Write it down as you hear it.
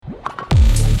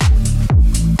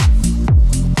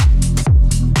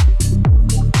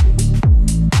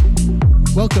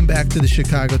Welcome back to the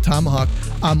Chicago Tomahawk.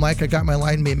 I'm Mike. I got my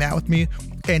line mate Matt with me,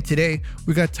 and today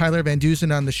we got Tyler Van Dusen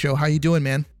on the show. How you doing,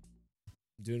 man?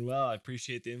 I'm doing well. I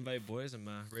appreciate the invite, boys. I'm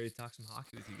ready to talk some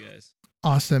hockey with you guys.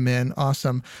 Awesome, man.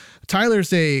 Awesome.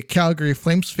 Tyler's a Calgary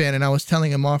Flames fan, and I was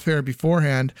telling him off air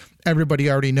beforehand, everybody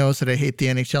already knows that I hate the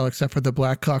NHL except for the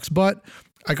Blackhawks, but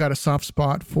I got a soft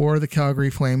spot for the Calgary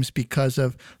Flames because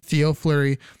of Theo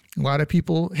Fleury. A lot of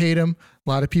people hate him. A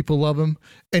lot of people love him.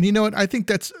 And you know what? I think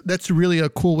that's really a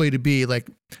cool way to be. Like,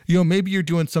 you know, maybe you're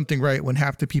doing something right when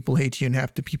half the people hate you and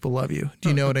half the people love you. Do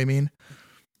you know what I mean?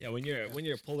 Yeah, when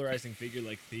you're a polarizing figure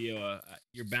like Theo,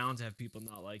 you're bound to have people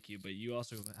not like you, but you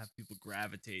also have people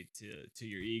gravitate to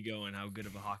your ego and how good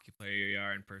of a hockey player you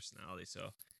are and personality.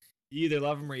 So you either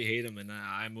love him or you hate him, and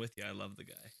I'm with you. I love the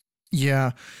guy.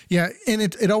 Yeah. Yeah. And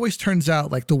it always turns out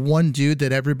like the one dude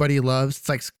that everybody loves, it's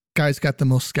like guy's got the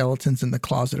most skeletons in the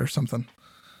closet or something.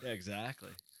 Yeah, exactly.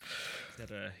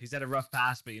 He's had a rough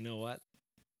past, but you know what?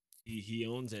 He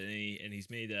owns it, and he's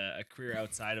made a career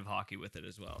outside of hockey with it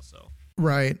as well. So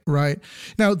right.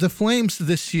 Now the Flames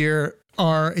this year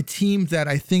are a team that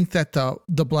I think that the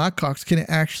Blackhawks can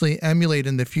actually emulate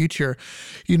in the future.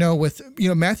 You know, with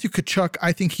Matthew Tkachuk,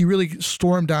 I think he really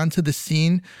stormed onto the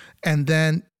scene, and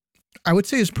then I would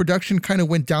say his production kind of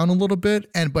went down a little bit,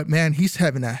 but man, he's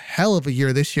having a hell of a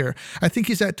year this year. I think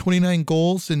he's at 29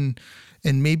 goals and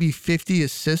maybe 50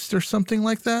 assists or something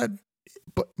like that.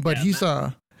 But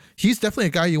yeah, he's definitely a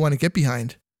guy you want to get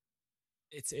behind.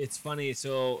 It's funny.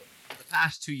 So the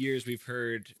past 2 years we've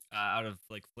heard out of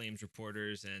like Flames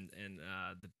reporters and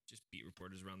the just beat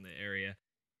reporters around the area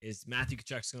is Matthew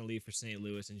Tkachuk's going to leave for St.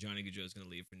 Louis and Johnny Gaudreau's going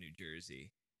to leave for New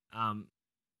Jersey.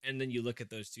 And then you look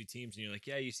at those two teams and you're like,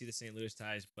 yeah, you see the St. Louis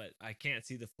ties, but I can't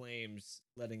see the Flames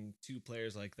letting two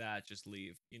players like that just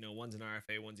leave. You know, one's an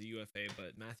RFA, one's a UFA,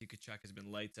 but Matthew Tkachuk has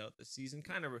been lights out this season.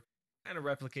 Kind of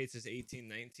replicates his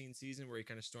 18-19 season where he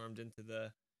kind of stormed into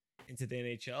the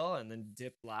NHL and then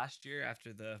dipped last year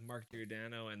after the Mark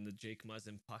Giordano and the Jake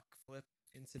Muzzin puck flip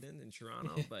incident in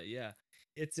Toronto. But yeah,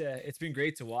 it's been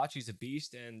great to watch. He's a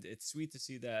beast, and it's sweet to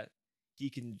see that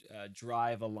he can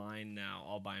drive a line now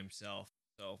all by himself.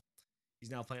 So he's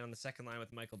now playing on the second line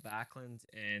with Michael Backlund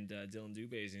and Dylan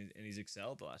Dubé, and he's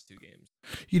excelled the last two games.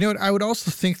 You know what? I would also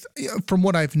think, from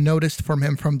what I've noticed from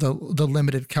him from the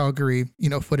limited Calgary,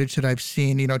 footage that I've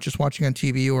seen, just watching on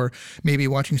TV or maybe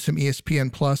watching some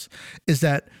ESPN Plus, is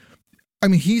that, I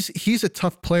mean, he's a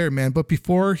tough player, man. But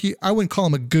before I wouldn't call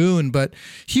him a goon, but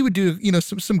he would do,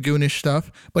 some goonish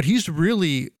stuff. But he's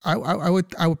really, I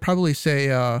would probably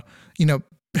say,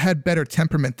 had better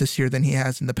temperament this year than he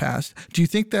has in the past. Do you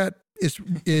think that do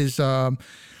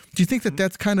you think that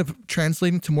that's kind of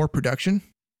translating to more production?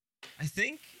 I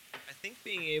think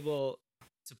being able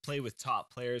to play with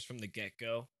top players from the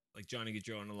get-go, like Johnny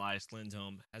Gaudreau and Elias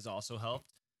Lindholm, has also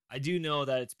helped. I do know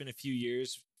that it's been a few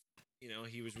years.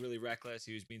 He was really reckless.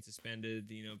 He was being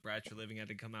suspended. Brad Treliving had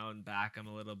to come out and back him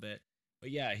a little bit.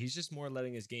 But yeah, he's just more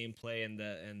letting his game play, and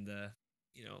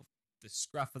the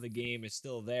scruff of the game is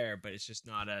still there, but it's just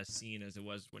not as seen as it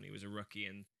was when he was a rookie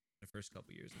in the first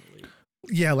couple years in the league.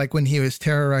 Yeah, like when he was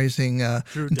terrorizing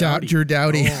Drew Doughty. Drew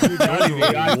Doughty,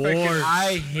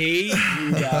 I hate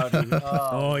Drew Doughty.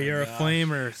 Oh, you're God. A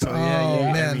flamer. So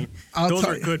yeah. Man. I mean, those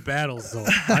are good battles, though.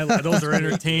 Those are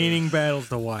entertaining battles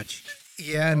to watch.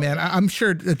 Yeah, man. I'm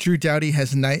sure Drew Doughty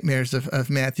has nightmares of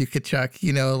Matthew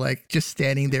Tkachuk, like just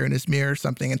standing there in his mirror or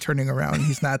something and turning around and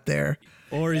he's not there.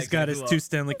 Or he's got his 2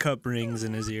 Stanley Cup rings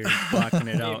in his ear, blocking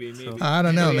it out. Maybe. So. I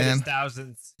don't know, man.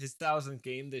 His 1000th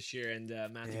game this year, and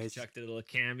Matthew Tkachuk did a little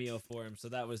cameo for him, so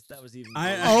that was even.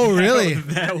 Oh, really?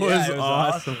 That was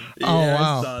awesome. Oh, yeah,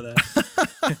 wow. I saw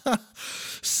that.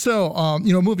 So,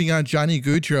 moving on, Johnny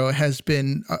Gaudreau has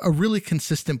been a really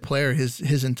consistent player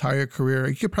his entire career.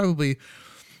 You could probably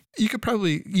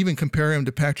even compare him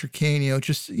to Patrick Kane,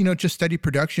 just steady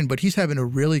production, but he's having a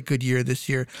really good year this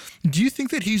year. Do you think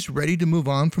that he's ready to move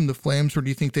on from the Flames, or do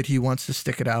you think that he wants to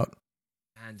stick it out?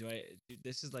 Man,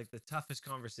 this is like the toughest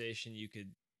conversation you could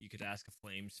ask a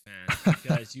Flames fan,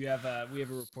 because we have a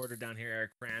reporter down here,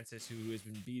 Eric Francis, who has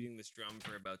been beating this drum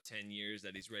for about 10 years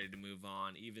that he's ready to move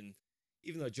on, even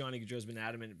though Johnny Gaudreau's been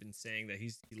adamant and been saying that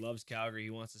he loves Calgary,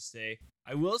 he wants to stay.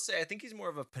 I will say, I think he's more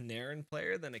of a Panarin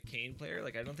player than a Kane player.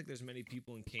 Like, I don't think there's many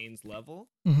people in Kane's level,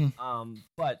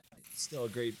 but still a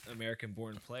great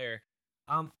American-born player.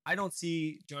 I don't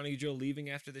see Johnny Gaudreau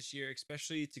leaving after this year,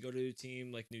 especially to go to a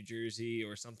team like New Jersey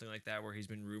or something like that where he's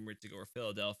been rumored to go, or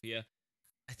Philadelphia.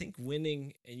 I think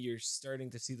winning, and you're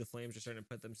starting to see the Flames are starting to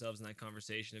put themselves in that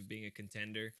conversation of being a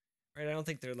contender, right? I don't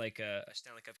think they're like a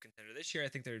Stanley Cup contender this year. I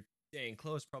think they're staying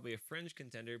close, probably a fringe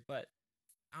contender, but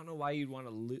I don't know why you'd want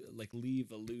to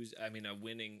leave a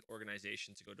winning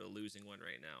organization to go to a losing one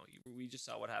right now. We just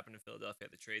saw what happened in Philadelphia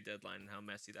at the trade deadline and how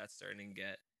messy that's starting to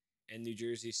get, and New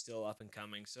Jersey's still up and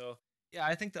coming. So yeah,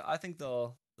 I think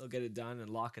they'll get it done and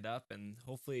lock it up, and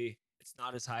hopefully it's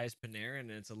not as high as Panarin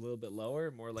and it's a little bit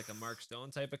lower, more like a Mark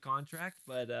Stone type of contract.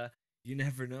 But you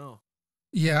never know.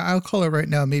 Yeah, I'll call it right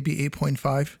now, maybe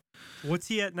 8.5. What's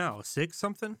he at now? 6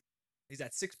 something? He's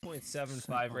at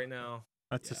 6.75 right now.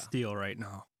 That's a steal right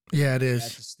now. Yeah, it is.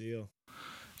 That's a steal.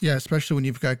 Yeah, especially when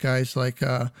you've got guys like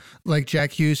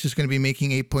Jack Hughes, who's going to be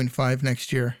making 8.5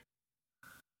 next year.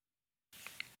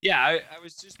 Yeah, I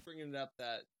was just bringing it up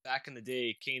that back in the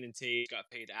day, Kane and Tate got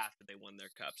paid after they won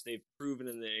their cups. They've proven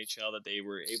in the NHL that they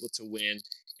were able to win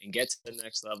and get to the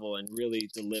next level and really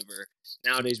deliver.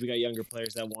 Nowadays, we got younger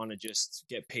players that want to just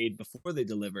get paid before they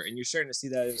deliver, and you're starting to see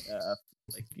that,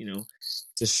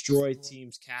 destroy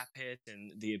teams' cap hit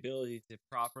and the ability to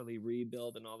properly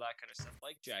rebuild and all that kind of stuff.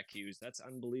 Like Jack Hughes, that's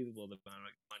unbelievable the amount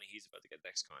of money he's about to get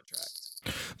next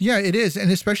contract. Yeah, it is,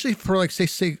 and especially for like say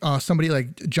somebody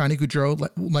like Johnny Gaudreau,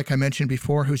 like I mentioned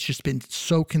before, who's just been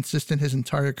so consistent his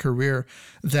entire career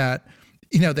that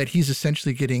that he's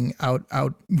essentially getting out.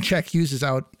 Jack Hughes is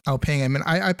outpaying him, and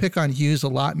I pick on Hughes a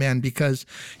lot, man, because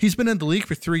he's been in the league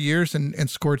for 3 years and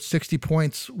scored 60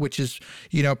 points, which is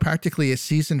practically a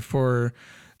season for.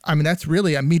 I mean, that's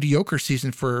really a mediocre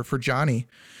season for Johnny.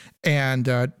 And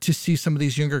to see some of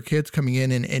these younger kids coming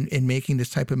in and making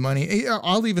this type of money,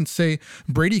 I'll even say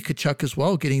Brady Tkachuk as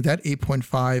well, getting that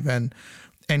 8.5,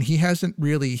 and he hasn't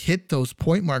really hit those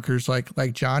point markers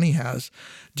like Johnny has.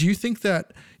 Do you think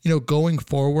that going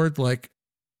forward, like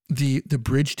the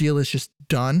bridge deal is just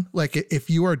done? Like if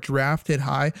you are drafted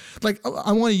high, like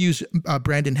I want to use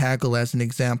Brandon Hagel as an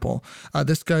example.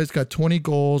 This guy's got 20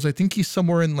 goals. I think he's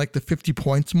somewhere in like the 50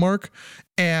 points mark,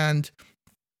 and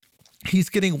he's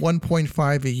getting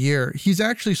 1.5 a year. He's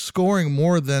actually scoring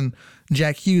more than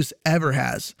Jack Hughes ever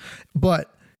has,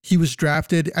 but he was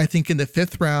drafted, I think, in the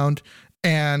 5th round.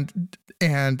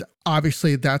 And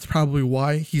obviously that's probably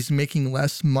why he's making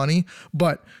less money.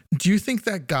 But do you think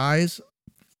that guys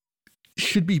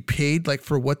should be paid like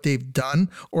for what they've done,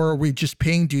 or are we just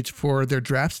paying dudes for their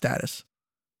draft status?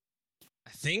 I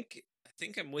think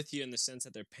I'm with you in the sense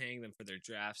that they're paying them for their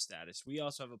draft status. We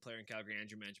also have a player in Calgary,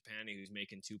 Andrew Mangiapane, who's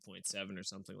making 2.7 or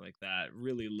something like that,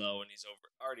 really low, and he's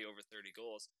already over 30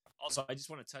 goals. Also, I just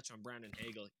want to touch on Brandon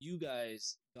Hagel. You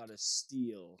guys got a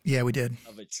steal. Yeah, we did.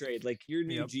 Of a trade. Like your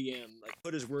new GM, like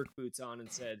put his work boots on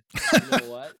and said, "You know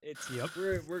what? It's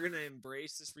we're gonna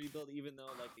embrace this rebuild." Even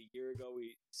though like a year ago,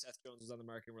 Seth Jones was on the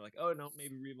market, and we're like, "Oh no,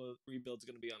 maybe rebuild's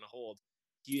gonna be on a hold."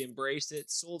 He embraced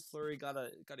it, sold Fleury, got a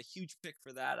huge pick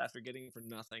for that after getting it for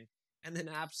nothing, and then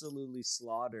absolutely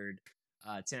slaughtered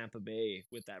Tampa Bay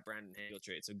with that Brandon Hagel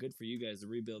trade. So good for you guys. The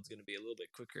rebuild's going to be a little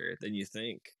bit quicker than you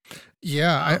think.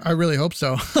 Yeah, I really hope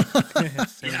so.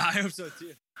 Yeah, I hope so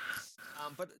too.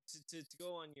 But to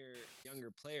go on your younger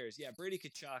players, yeah, Brady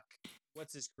Tkachuk,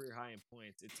 what's his career high in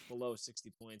points? It's below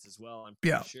 60 points as well, I'm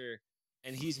pretty sure.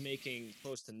 And he's making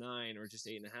close to 9 or just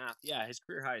 8.5. Yeah, his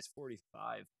career high is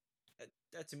 45.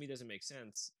 That to me doesn't make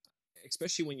sense,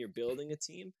 especially when you're building a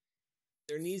team.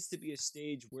 There needs to be a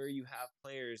stage where you have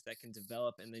players that can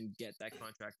develop and then get that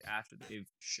contract after they've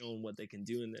shown what they can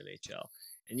do in the NHL.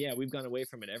 And yeah, we've gone away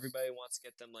from it. Everybody wants to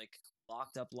get them like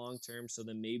locked up long term, so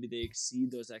then maybe they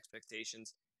exceed those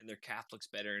expectations and their cap looks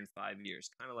better in 5 years,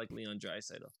 kind of like Leon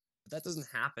Draisaitl. But that doesn't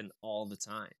happen all the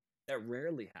time. That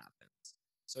rarely happens.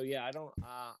 So yeah,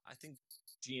 I think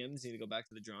GMs need to go back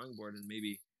to the drawing board and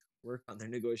maybe work on their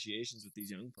negotiations with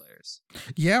these young players.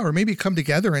 Yeah, or maybe come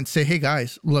together and say, "Hey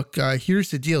guys, look,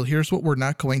 here's the deal. Here's what we're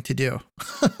not going to do."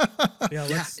 Yeah,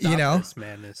 let's stop this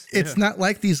madness. It's not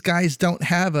like these guys don't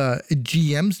have a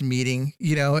GM's meeting,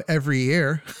 every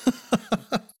year.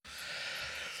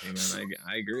 Hey man,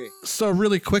 I agree. So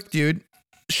really quick, dude,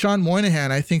 Sean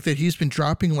Moynihan, I think that he's been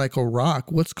dropping like a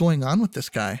rock. What's going on with this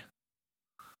guy?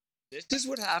 This is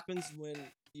what happens when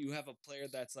you have a player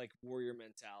that's like warrior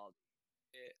mentality.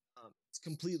 It's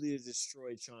completely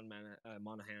destroyed Sean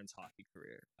Monahan's hockey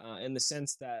career in the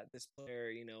sense that this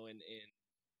player, in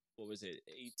what was it,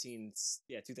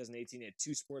 2018, he had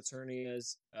 2 sports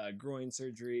hernias, groin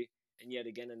surgery, and yet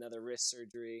again another wrist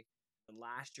surgery. And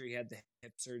last year he had the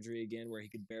hip surgery again where he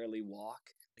could barely walk.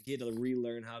 Like he had to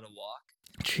relearn how to walk.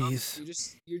 Jeez.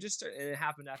 You're just starting, and it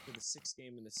happened after the 6th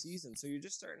game in the season. So you're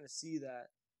just starting to see that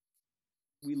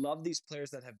we love these players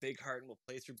that have big heart and will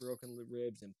play through broken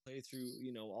ribs and play through,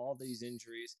 all these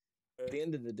injuries. But at the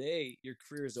end of the day, your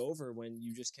career is over when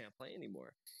you just can't play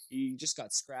anymore. He just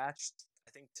got scratched, I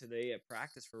think, today at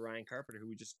practice for Ryan Carpenter, who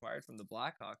we just acquired from the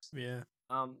Blackhawks. Yeah.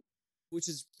 which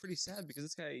is pretty sad because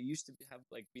this guy used to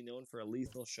be known for a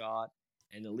lethal shot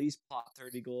and at least pot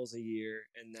 30 goals a year,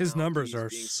 and now His numbers he's are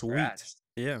being sweet. scratched.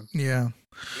 Yeah. Yeah.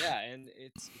 Yeah, and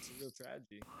it's a real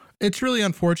tragedy. It's really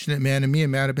unfortunate, man. And me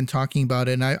and Matt have been talking about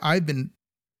it. And I've been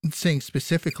saying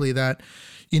specifically that,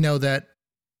 that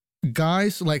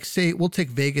guys like, say, we'll take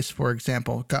Vegas, for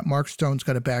example. Mark Stone's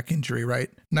got a back injury, right?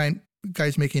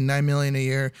 Guys making $9 million a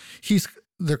year. He's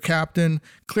their captain,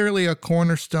 clearly a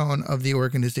cornerstone of the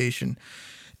organization.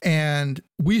 And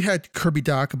we had Kirby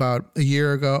Dach about a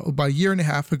year and a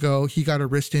half ago. He got a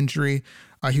wrist injury.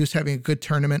 He was having a good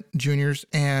tournament, juniors,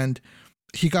 and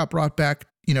he got brought back,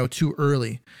 too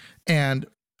early. And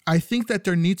I think that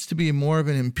there needs to be more of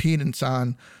an impedance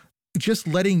on just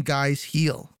letting guys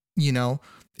heal.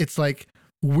 It's like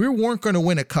we weren't going to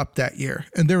win a cup that year,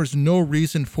 and there was no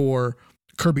reason for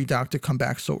Kirby Dach to come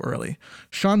back so early.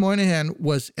 Sean Moynihan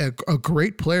was a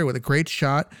great player with a great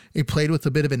shot. He played with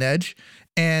a bit of an edge.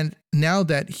 And now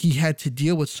that he had to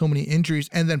deal with so many injuries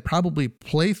and then probably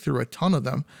play through a ton of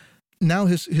them, now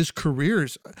his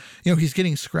career's, he's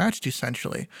getting scratched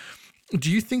essentially.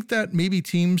 Do you think that maybe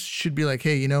teams should be like,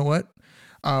 hey, you know what?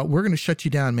 We're going to shut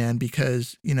you down, man,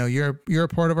 because, you're a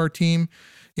part of our team.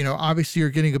 Obviously you're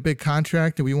getting a big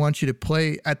contract and we want you to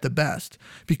play at the best,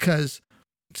 because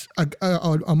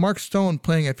a Mark Stone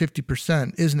playing at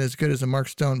 50% isn't as good as a Mark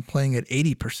Stone playing at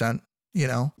 80%,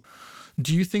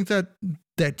 Do you think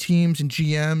that teams and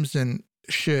GMs and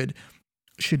should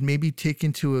maybe take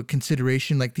into a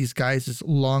consideration like these guys'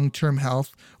 long-term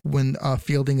health when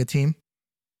fielding a team?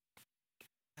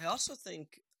 I also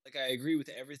think, I agree with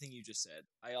everything you just said.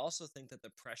 I also think that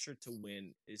the pressure to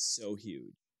win is so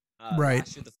huge. Right.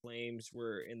 Last year, the Flames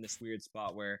were in this weird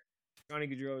spot where Johnny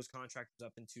Gaudreau's contract was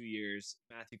up in 2 years.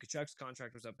 Matthew Tkachuk's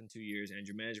contract was up in 2 years.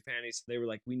 Andrew Mangiapane's. They were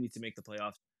like, we need to make the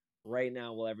playoffs right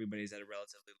now while everybody's at a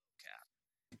relatively low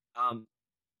cap.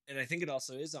 And I think it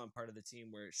also is on part of the team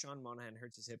where Sean Monahan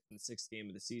hurts his hip in the 6th game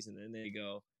of the season, and they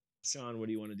go, Sean, what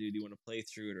do you want to do? Do you want to play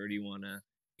through it, or do you want to,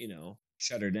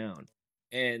 shut her down?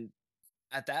 And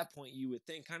at that point, you would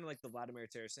think, kind of like the Vladimir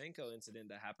Tarasenko incident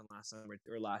that happened last summer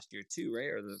or last year too, right?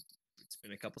 It's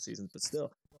been a couple seasons, but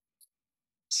still,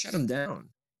 shut him down.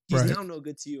 He's now no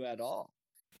good to you at all.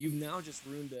 You've now just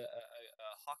ruined a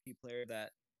hockey player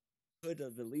that could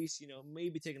have at least,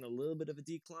 maybe taken a little bit of a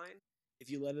decline if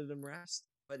you let him rest.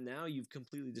 But now you've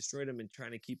completely destroyed him and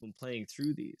trying to keep him playing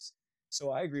through these.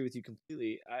 So I agree with you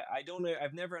completely.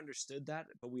 I've never understood that,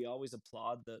 but we always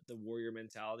applaud the warrior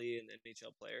mentality in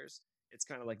NHL players. It's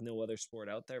kind of like no other sport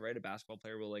out there, right? A basketball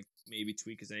player will maybe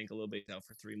tweak his ankle a little bit out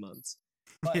for 3 months.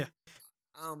 But yeah.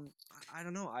 I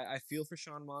don't know. I feel for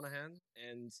Sean Monahan,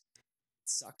 and it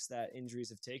sucks that injuries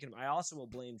have taken him. I also will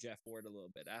blame Jeff Ward a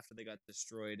little bit after they got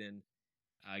destroyed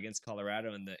against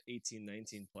Colorado in the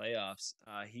 18-19 playoffs.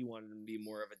 He wanted to be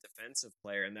more of a defensive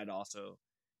player, and that also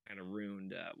kind of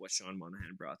ruined what Sean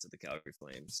Monahan brought to the Calgary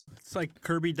Flames. It's like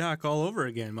Kirby Dach all over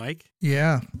again, Mike.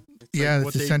 Yeah.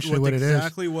 That's essentially what it is.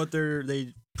 Exactly what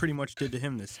they pretty much did to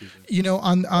him this season.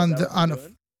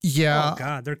 Yeah. Oh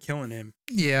God, they're killing him.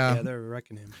 Yeah. Yeah, they're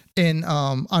wrecking him. And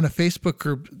on a Facebook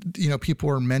group, people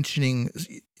were mentioning,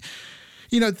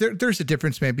 there's a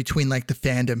difference, man, between the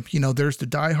fandom. There's the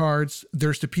diehards,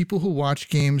 there's the people who watch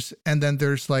games, and then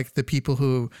there's the people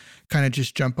who kind of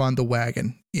just jump on the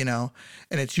wagon, and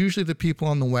it's usually the people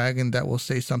on the wagon that will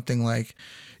say something like,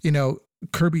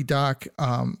 Kirby Dach,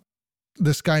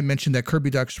 this guy mentioned that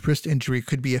Kirby Dach's wrist injury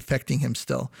could be affecting him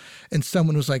still. And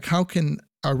someone was like, how can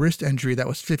a wrist injury that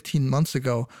was 15 months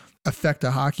ago affect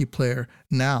a hockey player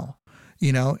now?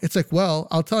 It's like, well,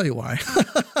 I'll tell you why.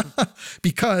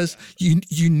 Because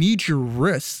you need your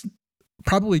wrists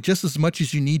probably just as much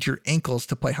as you need your ankles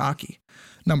to play hockey.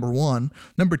 Number one.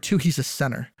 Number two, he's a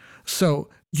center. So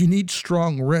you need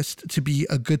strong wrist to be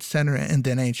a good center in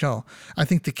the NHL. I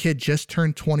think the kid just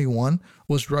turned 21,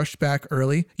 was rushed back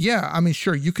early. Yeah, I mean,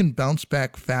 sure, you can bounce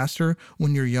back faster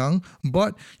when you're young,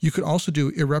 but you could also do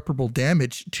irreparable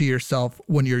damage to yourself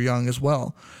when you're young as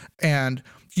well. And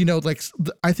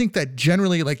I think that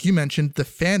generally, like you mentioned, the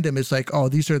fandom is like, oh,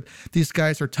 these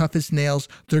guys are tough as nails.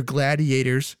 They're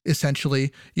gladiators,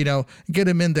 essentially. Get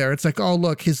him in there. It's like, oh,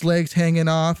 look, his legs hanging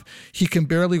off. He can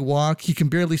barely walk. He can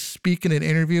barely speak in an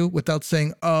interview without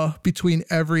saying between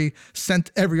every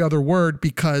other word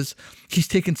because he's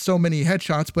taken so many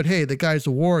headshots. But hey, the guy's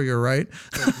a warrior, right?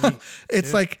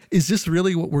 It's like, is this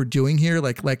really what we're doing here?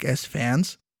 Like as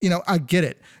fans? I get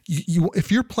it. You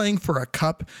if you're playing for a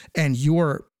cup and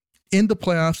you're in the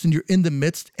playoffs and you're in the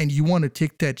midst and you want to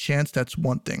take that chance, that's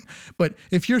one thing. But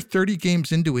if you're 30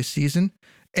 games into a season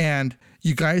and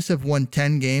you guys have won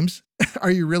 10 games, are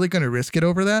you really going to risk it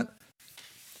over that?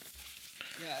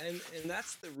 Yeah, and and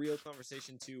that's the real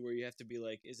conversation too, where you have to be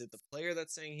like, is it the player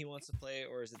that's saying he wants to play,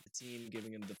 or is it the team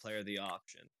giving him the player the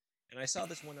option? And I saw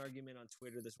this one argument on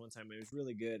Twitter this one time, and it was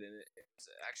really good, and it was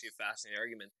actually a fascinating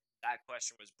argument. That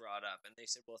question was brought up, and they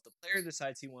said, well, if the player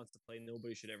decides he wants to play,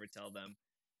 nobody should ever tell them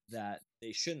that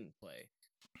they shouldn't play.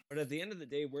 But at the end of the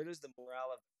day, where does the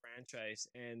morale of the franchise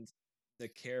and the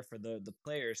care for the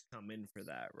players come in for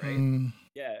that, right?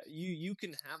 Yeah, you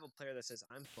can have a player that says,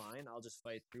 I'm fine, I'll just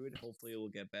fight through it, hopefully it will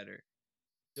get better.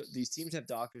 These teams have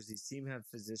doctors, these teams have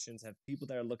physicians, have people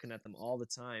that are looking at them all the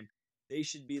time. They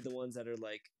should be the ones that are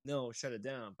like, no, shut it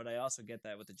down. But I also get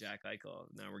that with the Jack Eichel.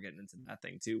 Now we're getting into that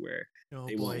thing too, where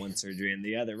they want one surgery and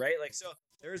the other, right? Like, so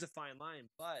there is a fine line,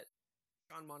 but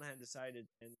Sean Monahan decided,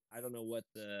 and I don't know what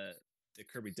the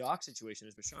Kirby Dach situation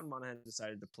is, but Sean Monahan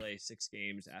decided to play 6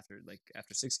 games after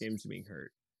 6 games of being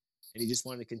hurt. And he just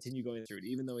wanted to continue going through it,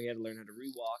 even though he had to learn how to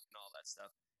rewalk and all that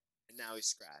stuff. And now he's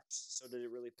scratched. So did it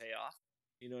really pay off?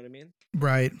 You know what I mean?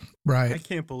 Right. I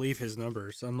can't believe his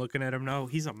numbers. I'm looking at him now.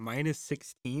 He's a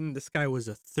 -16. This guy was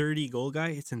a 30 goal guy.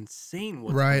 It's insane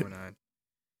what's going on.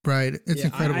 Right. It's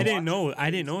incredible. I didn't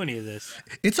know any of this.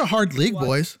 It's a hard league,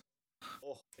 boys.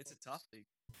 Oh, it's a tough league.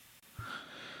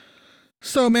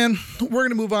 So, man, we're going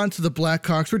to move on to the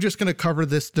Blackhawks. We're just going to cover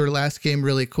their last game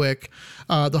really quick.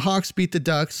 The Hawks beat the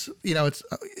Ducks. You know,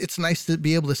 it's nice to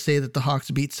be able to say that the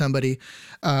Hawks beat somebody.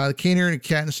 Kaner and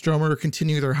Cat and Stromer are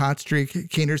continuing their hot streak.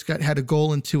 Kaner's had a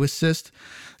goal and 2 assists.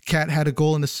 Cat had a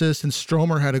goal and assist, and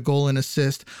Stromer had a goal and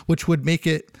assist, which would make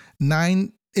it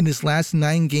 9. In his last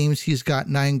 9 games, he's got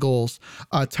 9 goals.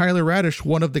 Tyler Radish,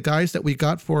 one of the guys that we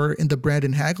got in the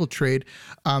Brandon Hagel trade,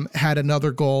 had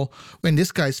another goal. And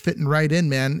this guy's fitting right in,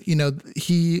 man. You know,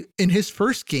 in his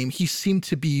first game, he seemed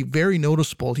to be very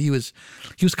noticeable. He was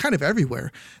kind of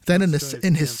everywhere. Then in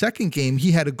his second game,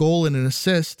 he had a goal and an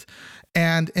assist,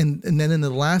 and then in the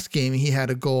last game, he had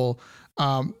a goal.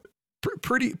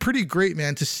 Pretty great,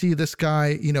 man, to see this guy,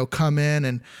 you know, come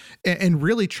in and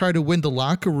really try to win the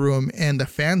locker room and the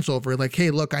fans over. Like, hey,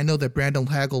 look, I know that Brandon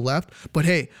Hagel left, but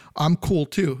hey, I'm cool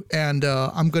too, and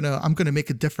I'm gonna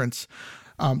make a difference.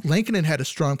 Lankinen had a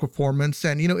strong performance,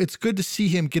 and, you know, it's good to see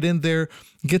him get in there,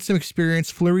 get some experience.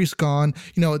 Fleury's gone.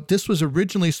 You know, this was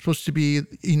originally supposed to be,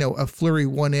 you know, a Fleury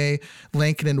 1A,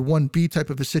 Lankinen 1B type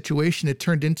of a situation. It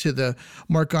turned into the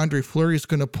Marc-Andre Fleury's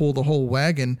going to pull the whole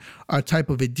wagon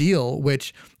type of a deal,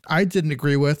 which I didn't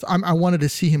agree with. I wanted to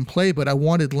see him play, but I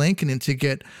wanted Lankinen to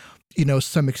get, you know,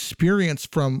 some experience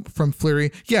from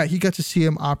Fleury. Yeah, he got to see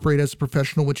him operate as a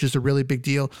professional, which is a really big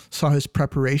deal. Saw his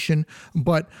preparation,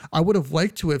 but I would have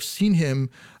liked to have seen him,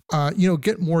 you know,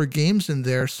 get more games in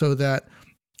there so that,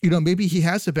 you know, maybe he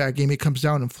has a bad game. He comes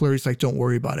down and Fleury's like, don't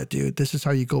worry about it, dude. This is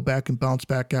how you go back and bounce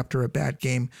back after a bad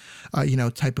game, you know,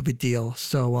 type of a deal.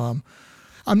 So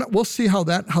we'll see how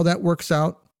that works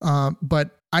out.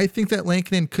 But I think that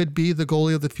Lankinen could be the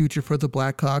goalie of the future for the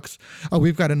Blackhawks.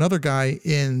 We've got another guy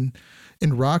in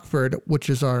Rockford, which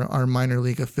is our minor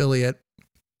league affiliate,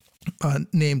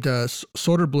 named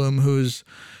Soderblom, who's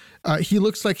he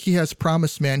looks like he has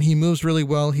promise, man. He moves really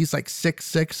well. He's like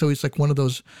 6'6", so he's like one of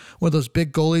those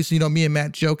big goalies. You know, me and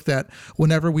Matt joke that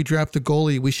whenever we draft a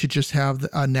goalie, we should just have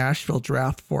a Nashville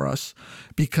draft for us,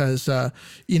 because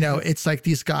you know, it's like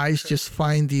these guys just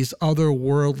find these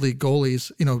otherworldly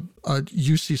goalies. You know,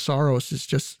 UC Saros is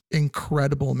just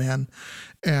incredible, man.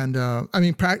 And I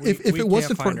mean, if it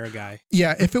wasn't for our guy,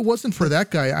 if it wasn't for that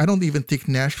guy, I don't even think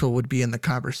Nashville would be in the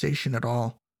conversation at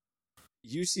all.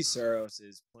 UC Saros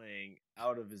is playing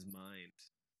out of his mind.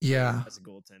 Yeah, as a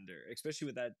goaltender, especially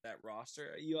with that roster.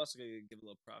 You also got to give a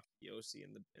little prop to Yossi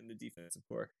and the defensive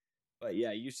core. But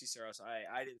yeah, UC Saros,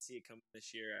 I didn't see it coming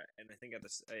this year, and I think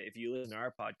if you listen to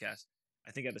our podcast,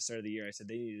 I think at the start of the year I said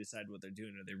they need to decide what they're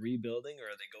doing. Are they rebuilding or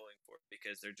are they going for it?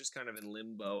 Because they're just kind of in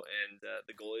limbo, and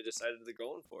the goalie decided they're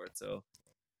going for it. So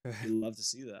we'd love to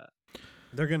see that.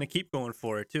 They're gonna keep going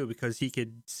for it too, because he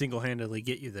could single-handedly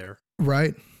get you there.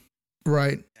 Right.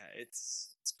 Yeah,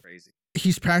 it's crazy.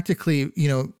 He's practically, you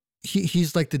know,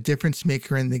 he's like the difference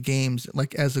maker in the games,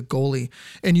 like as a goalie.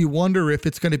 And you wonder if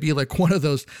it's going to be like one of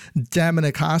those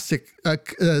Damonik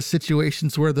Hasek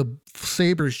situations where the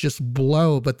Sabres just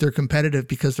blow, but they're competitive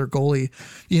because their goalie,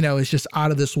 you know, is just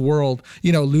out of this world,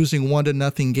 you know, losing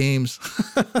 1-0 games.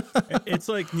 It's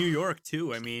like New York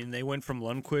too. I mean, they went from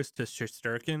Lundqvist to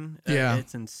Shesterkin. Yeah.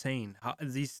 It's insane.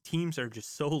 These teams are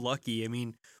just so lucky. I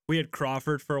mean, we had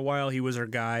Crawford for a while. He was our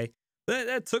guy.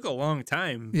 That took a long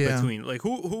time between, like,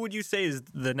 who would you say is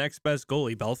the next best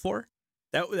goalie? Belfour?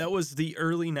 That was the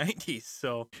early 90s.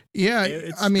 So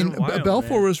yeah, I mean,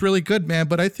 Belfour was really good, man.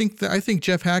 But I think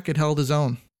Jeff Hackett held his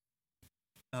own.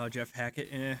 Oh, Jeff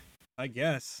Hackett. I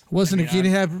guess. Wasn't he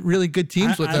didn't have really good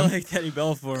teams with him? I liked Eddie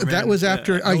Belfour, man. That was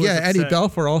after, Eddie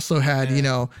Belfour also had,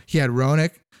 he had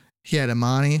Roenick, he had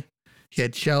Amani, he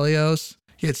had Chelios,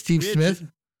 he had Steve Smith.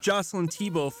 Jocelyn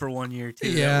Thibault for 1 year, too.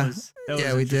 Yeah. That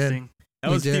was we did. That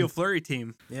was Theo Fleury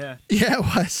team. Yeah. Yeah, it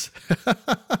was.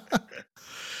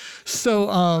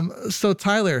 So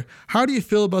Tyler, how do you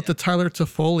feel about the Tyler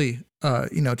Toffoli,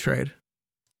 trade?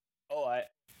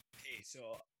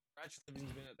 So Brad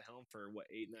Treliving's been at the helm for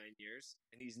 8-9 years,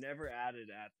 and he's never added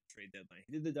at the trade deadline.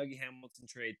 He did the Dougie Hamilton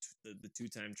trade, the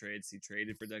 2-time trades. He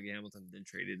traded for Dougie Hamilton, then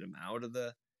traded him out of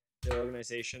the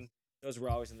organization. Those were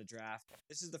always in the draft.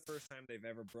 This is the first time they've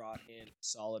ever brought in a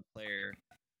solid player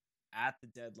at the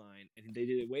deadline, and they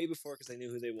did it way before because they knew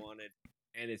who they wanted,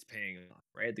 and it's paying off,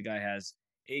 right? The guy has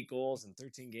 8 goals in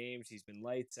 13 games. He's been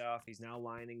lights off. He's now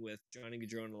lining with Johnny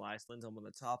Gaudreau and Elias Lindholm on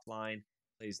the top line.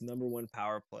 Plays number 1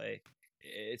 power play.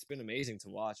 It's been amazing to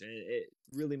watch, and it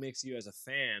really makes you as a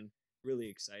fan really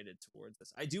excited towards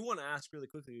this. I do want to ask really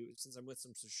quickly, since I'm with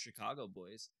some Chicago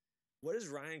boys, what does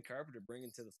Ryan Carpenter bring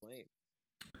into the Flames?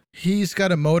 He's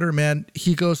got a motor, man.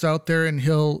 He goes out there and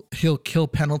he'll kill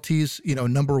penalties,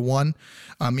 number 1.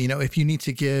 If you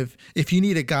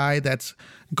need a guy that's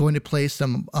going to play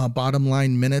some bottom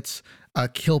line minutes,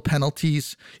 kill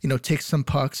penalties, take some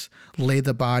pucks, lay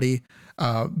the body,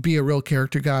 be a real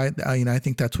character guy. I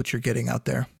think that's what you're getting out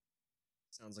there.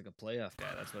 Sounds like a playoff guy.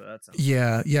 That's what that sounds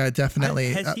like. Yeah,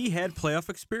 definitely. Has he had playoff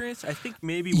experience? I think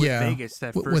maybe with Vegas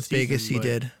that first with season, Vegas he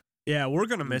did. Yeah, we're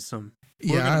going to miss him.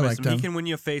 I like him. He can win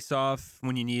you a face-off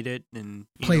when you need it, and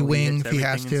play wing if he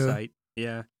has to.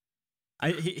 Yeah,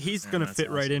 he's going to fit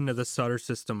awesome. Right into the Sutter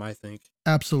system, I think.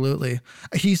 Absolutely,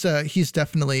 he's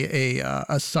definitely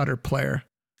a Sutter player.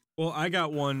 Well, I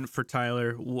got one for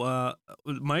Tyler.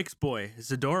 Mike's boy,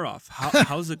 Zadorov.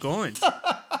 How's it going?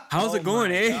 How's it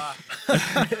going, eh? Let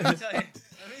me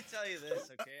tell you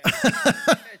this, okay?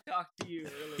 I talked to you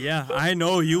earlier. Yeah, I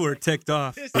know you were ticked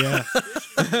off. Yeah.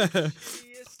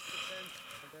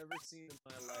 Seen in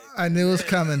my life. I knew it was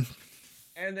coming.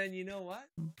 And then you know what?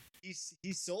 He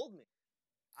sold me.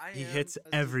 He hits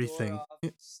everything.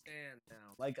 Stand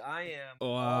now. Like I am. Wow.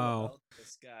 All about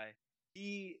this guy.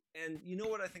 And you know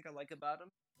what I think I like about him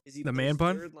is he the man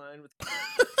bun. Third line with.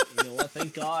 You know what?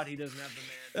 Thank God he doesn't have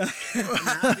the man. I'm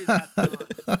happy that's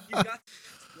gone. He's got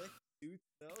slick suits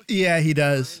though. Yeah, he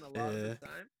does. A lot of the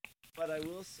time. But I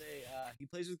will say he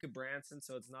plays with Gabranson,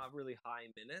 so it's not really high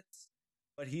minutes.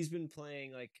 But he's been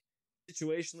playing like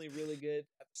situationally really good.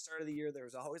 At the start of the year, there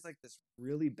was always like this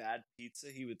really bad pizza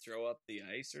he would throw up the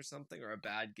ice or something, or a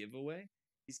bad giveaway.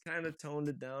 He's kind of toned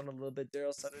it down a little bit.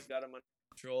 Daryl Sutter's got him under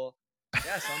control.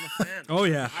 Yes, I'm a fan. Oh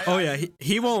yeah.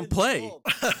 He won't play.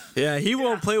 Yeah, he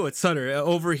won't play with Sutter.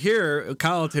 Over here,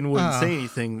 Colleton wouldn't say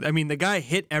anything. I mean, the guy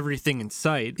hit everything in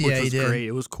sight, which was great.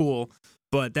 It was cool,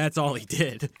 but that's all he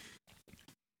did.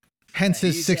 Hence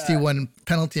his 61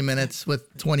 penalty minutes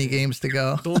with 20 games to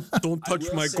go. Don't touch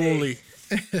my goalie.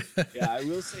 Yeah, I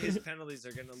will say his penalties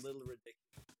are getting a little ridiculous.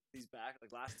 He's back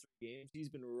like last 3 games. He's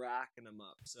been racking them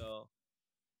up. So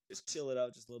just chill it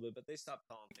out just a little bit. But they stopped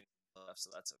calling things left, so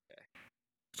that's okay.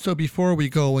 So before we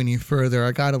go any further,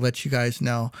 I got to let you guys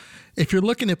know, if you're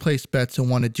looking to place bets and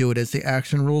want to do it as the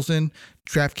action rules in,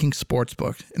 DraftKings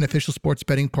Sportsbook, an official sports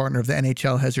betting partner of the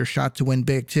NHL, has your shot to win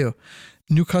big too.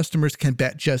 New customers can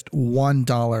bet just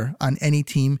 $1 on any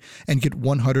team and get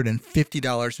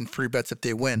 $150 in free bets if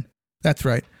they win. That's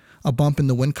right. A bump in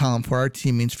the win column for our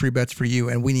team means free bets for you,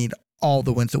 and we need all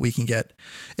the wins that we can get.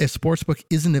 If Sportsbook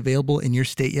isn't available in your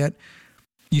state yet,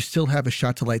 you still have a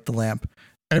shot to light the lamp.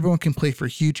 Everyone can play for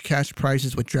huge cash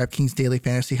prizes with DraftKings Daily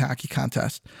Fantasy Hockey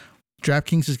Contest.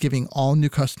 DraftKings is giving all new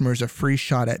customers a free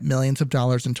shot at millions of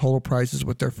dollars in total prizes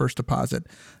with their first deposit.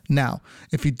 Now,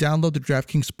 if you download the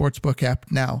DraftKings Sportsbook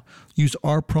app now, use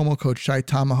our promo code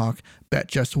ShyTomahawk, bet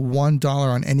just $1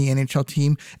 on any NHL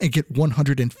team, and get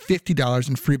 $150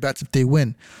 in free bets if they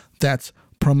win. That's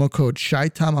promo code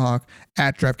ShyTomahawk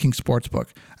at DraftKings Sportsbook,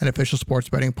 an official sports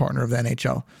betting partner of the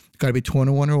NHL. Got to be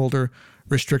 21 or older.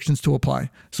 Restrictions to apply.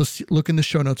 So look in the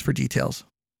show notes for details.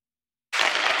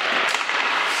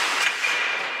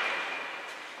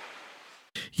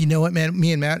 You know what, man?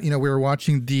 Me and Matt, we were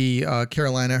watching the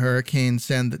Carolina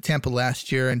Hurricanes and the Tampa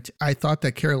last year, and I thought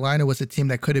that Carolina was a team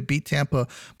that could have beat Tampa.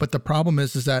 But the problem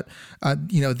is that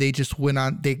they just went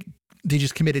on. They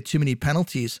just committed too many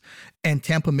penalties, and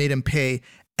Tampa made them pay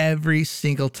every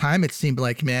single time. It seemed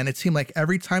like, man. It seemed like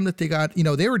every time that they got,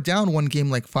 they were down one game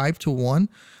like 5-1.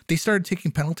 They started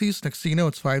taking penalties. Next thing you know,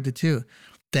 it's 5-2.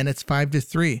 Then it's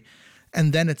 5-3.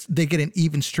 And then they get an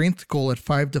even strength goal at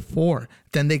 5-4.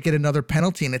 Then they get another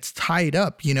penalty and it's tied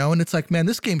up, and it's like, man,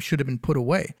 this game should have been put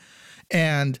away.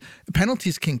 And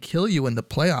penalties can kill you in the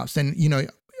playoffs. And, you know,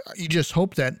 you just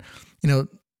hope that, you know,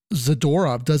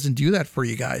 Zadorov doesn't do that for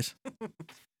you guys.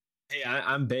 Hey,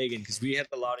 I'm begging because we had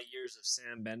a lot of years of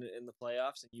Sam Bennett in the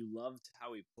playoffs, and you loved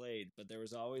how he played, but there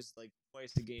was always like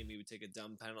twice a game he would take a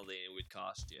dumb penalty and it would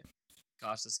cost you.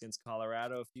 Cost us against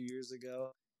Colorado a few years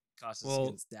ago. Cost us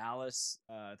against Dallas.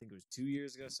 I think it was 2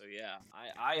 years ago. So yeah,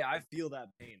 I feel that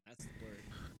pain. That's the word.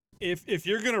 If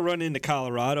you're gonna run into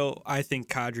Colorado, I think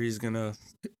Kadri's gonna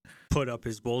put up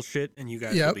his bullshit, and you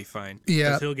guys will be fine.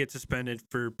 Yeah, he'll get suspended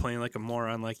for playing like a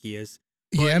moron, like he is.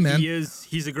 But yeah, man.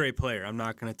 He's a great player. I'm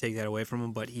not gonna take that away from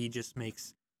him, but he just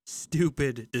makes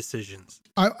stupid decisions.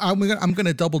 I'm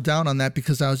gonna double down on that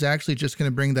because I was actually just gonna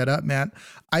bring that up, Matt.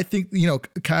 I think, you know,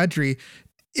 Kadri,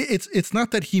 it's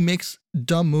not that he makes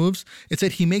dumb moves. It's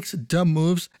that he makes dumb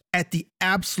moves at the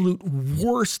absolute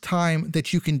worst time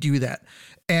that you can do that.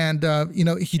 And you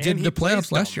know, he did the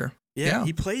playoffs last year. Yeah,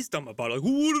 he plays dumb about it. Like,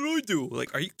 what did I do?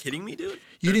 Like, are you kidding me, dude?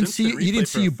 You didn't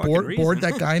see you board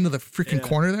that guy into the freaking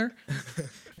corner there?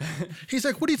 He's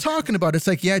like, what are you talking about? It's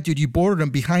like, yeah, dude, you boarded him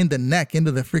behind the neck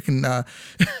into the freaking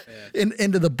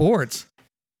into the boards.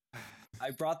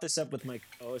 I brought this up with my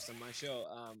co-host on my show.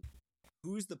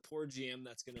 Who's the poor GM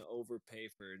that's going to overpay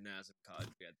for Nazem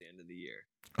Kadri at the end of the year?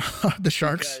 The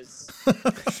Sharks.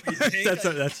 That's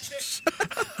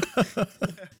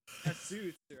that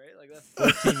suits, right? Like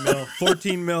that's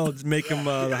 14 mil to make him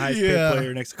the highest paid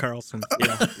player next to Carlson.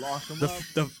 Yeah, lock him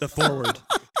the forward.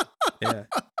 Yeah,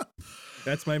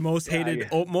 that's my most hated,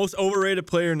 most overrated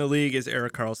player in the league is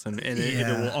Erik Karlsson, and it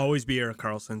will always be Erik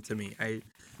Karlsson to me.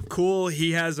 Cool,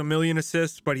 he has 1 million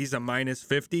assists, but he's a minus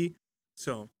 50.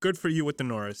 So good for you with the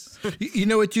Norris. You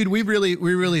know what, dude? We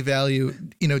really value,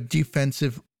 you know,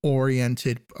 defensive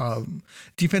oriented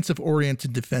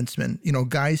defensemen. You know,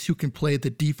 guys who can play the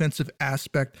defensive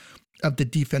aspect of the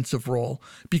defensive role,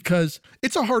 because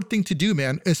it's a hard thing to do,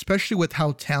 man. Especially with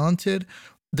how talented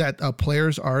that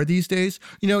players are these days.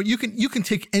 You know, you can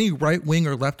take any right wing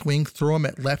or left wing, throw them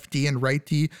at left D and right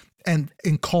D, and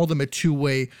call them a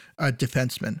two-way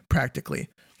defenseman practically.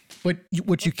 But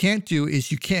what you can't do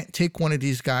is you can't take one of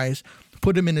these guys,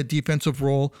 put him in a defensive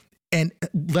role, and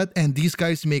these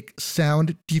guys make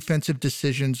sound defensive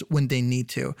decisions when they need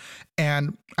to.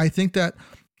 And I think that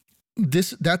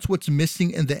that's what's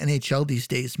missing in the NHL these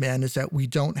days, man, is that we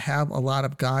don't have a lot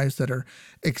of guys that are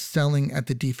excelling at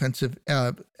the defensive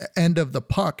end of the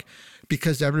puck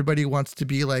because everybody wants to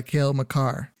be like Cale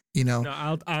Makar. You know,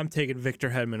 no, I'm taking Victor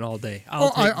Hedman all day. I'll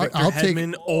take Victor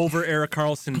Hedman over Erik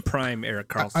Karlsson, prime Erik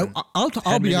Karlsson.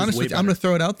 I'll be honest with you. I'm going to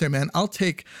throw it out there, man. I'll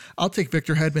take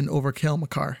Victor Hedman over Cale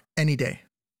Makar any day.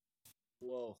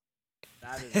 Whoa,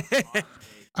 that is a hot take.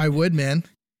 I would, man.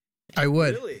 I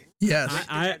would. Really? Yes.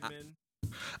 I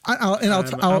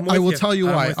will tell you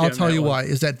why. I'll tell you why.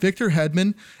 Is that Victor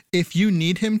Hedman, if you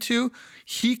need him to,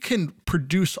 he can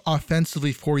produce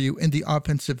offensively for you in the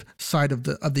offensive side of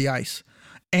the ice.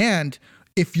 And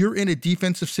if you're in a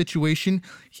defensive situation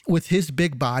with his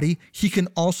big body, he can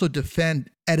also defend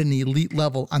at an elite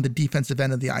level on the defensive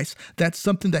end of the ice. That's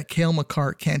something that Cale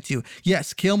Makar can't do.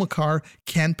 Yes, Cale Makar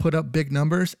can put up big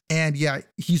numbers, and yeah,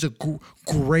 he's a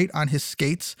great on his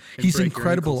skates. He's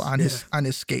incredible on his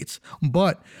skates.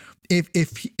 But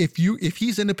if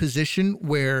he's in a position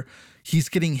where he's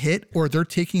getting hit or they're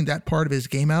taking that part of his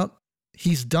game out,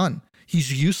 he's done.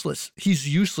 He's useless.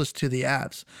 He's useless to the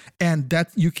Avs. And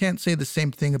that you can't say the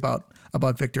same thing about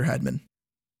Victor Hedman.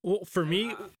 Well, for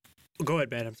me, go ahead,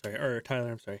 Ben. I'm sorry. Or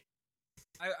Tyler, I'm sorry.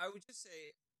 I would just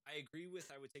say I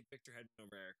would take Victor Hedman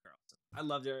over Erik Karlsson. I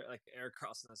loved Erik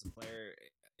Karlsson as a player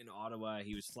in Ottawa.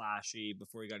 He was flashy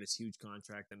before he got his huge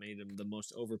contract that made him the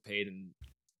most overpaid and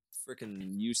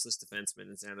freaking useless defenseman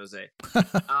in San Jose.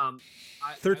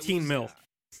 13 mil.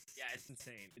 Yeah, it's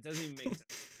insane. It doesn't even make sense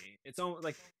to me. It's almost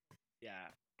like, yeah,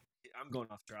 I'm going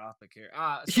off topic here.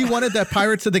 He wanted that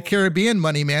Pirates of the Caribbean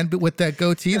money, man, but with that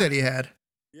goatee that he had.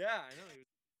 Yeah, I know he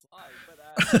was fly, but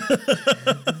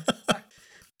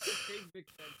big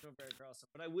fan of Erik Karlsson.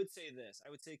 But I would say this: I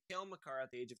would say Cale Makar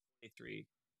at the age of 23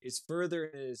 is further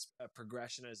in his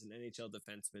progression as an NHL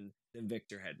defenseman than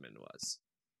Victor Hedman was.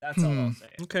 That's all I'll say.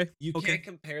 Okay. You can't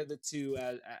compare the two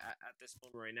at this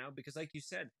moment right now because, like you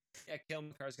said, yeah, Cale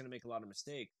Makar is going to make a lot of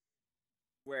mistakes.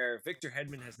 Where Victor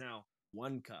Hedman has now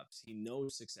won cups. He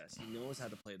knows success. He knows how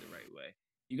to play the right way.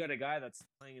 You got a guy that's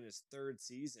playing in his third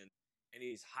season, and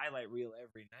he's highlight reel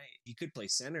every night. He could play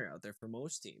center out there for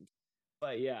most teams.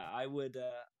 But yeah, I would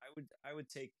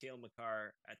take Cale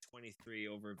Makar at 23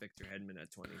 over Victor Hedman at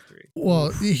 23.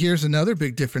 Well, here's another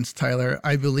big difference, Tyler.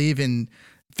 I believe in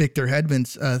Victor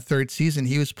Hedman's third season,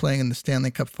 he was playing in the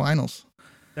Stanley Cup Finals.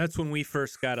 That's when we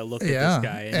first got to look at this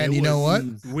guy. And you know what?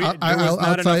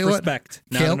 I'll tell you respect.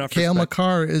 Cale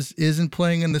Makar isn't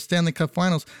playing in the Stanley Cup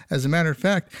Finals. As a matter of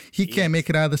fact, he can't make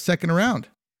it out of the second round.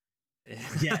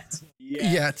 Yet.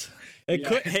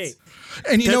 Hey,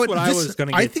 and you know what?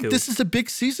 I think this is a big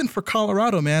season for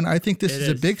Colorado, man. I think this is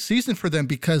a big season for them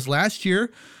because last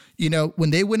year, you know, when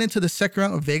they went into the second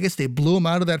round of Vegas, they blew them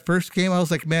out of that first game. I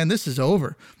was like, man, this is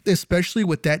over, especially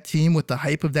with that team, with the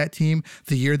hype of that team,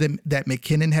 the year that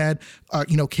McKinnon had.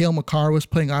 You know, Cale Makar was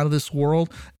playing out of this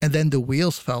world, and then the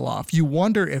wheels fell off. You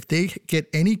wonder if they get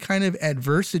any kind of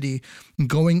adversity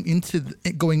going into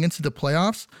the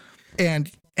playoffs,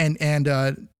 and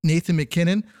Nathan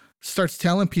McKinnon starts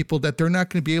telling people that they're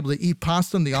not going to be able to eat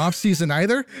pasta in the offseason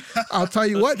either. I'll tell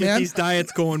you what, man. These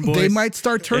diets going, boys. They might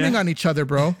start turning on each other,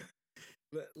 bro.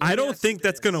 I don't think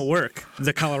that's going to work,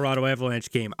 the Colorado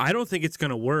Avalanche game. I don't think it's going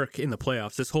to work in the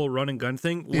playoffs, this whole run and gun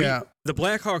thing. The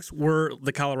Blackhawks were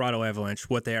the Colorado Avalanche,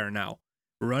 what they are now.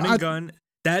 Run and gun,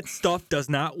 that stuff does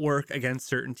not work against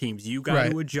certain teams. You got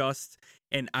to adjust.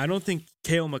 And I don't think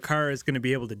Cale Makar is going to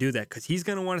be able to do that because he's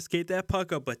going to want to skate that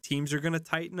puck up, but teams are going to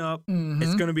tighten up. Mm-hmm.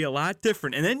 It's going to be a lot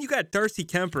different. And then you got Darcy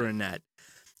Kemper in that.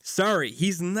 Sorry,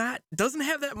 doesn't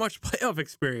have that much playoff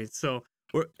experience. So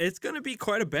it's going to be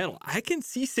quite a battle. I can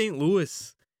see St.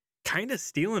 Louis kind of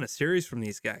stealing a series from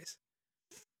these guys.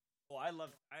 Well, I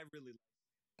really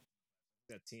like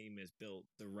that team is built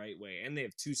the right way. And they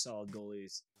have two solid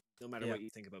goalies. No matter what you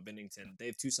think about Binnington, they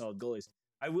have two solid goalies.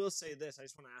 I will say this. I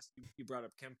just want to ask you. You brought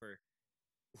up Kemper.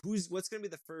 What's going to be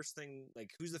the first thing? Like,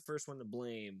 who's the first one to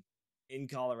blame in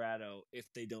Colorado if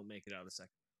they don't make it out of the second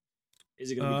round?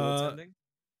 Is it going to be goaltending?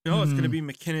 No, it's going to be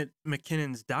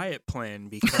McKinnon's diet plan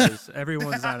because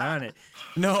everyone's not on it.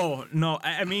 No.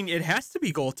 I mean, it has to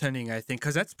be goaltending. I think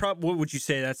because that's probably. What would you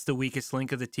say? That's the weakest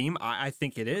link of the team. I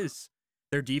think it is.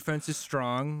 Their defense is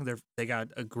strong. They got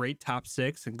a great top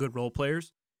six and good role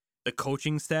players. The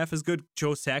coaching staff is good.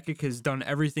 Joe Sakic has done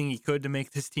everything he could to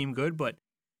make this team good, but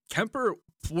Kemper,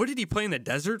 what did he play in the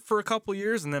desert for a couple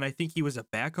years? And then I think he was a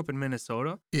backup in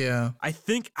Minnesota. Yeah. I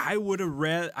think I would have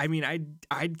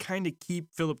I'd kind of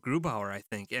keep Philip Grubauer, I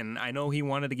think. And I know he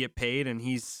wanted to get paid and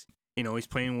he's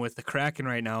playing with the Kraken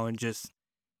right now and just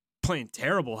playing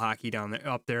terrible hockey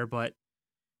up there, but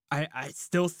I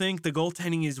still think the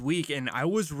goaltending is weak, and I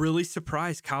was really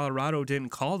surprised Colorado didn't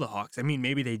call the Hawks. I mean,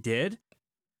 maybe they did.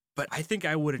 But I think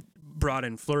I would have brought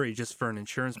in Fleury just for an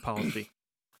insurance policy.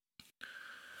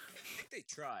 I think they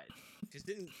tried because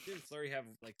didn't Fleury have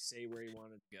say where he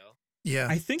wanted to go? Yeah,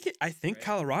 I think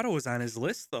Colorado was on his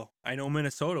list though. I know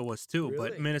Minnesota was too,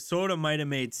 but Minnesota might have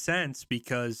made sense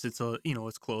because it's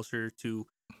it's closer to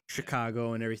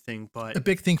Chicago and everything. But the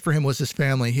big thing for him was his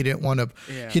family. He didn't want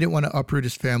to uproot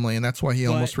his family, and that's why he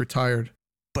almost retired.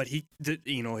 But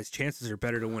his chances are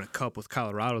better to win a cup with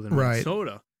Colorado than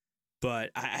Minnesota.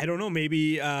 But I don't know.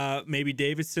 Maybe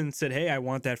Davidson said, "Hey, I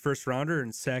want that first rounder,"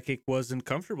 and Sakic wasn't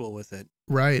comfortable with it.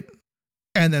 Right.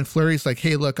 And then Fleury's like,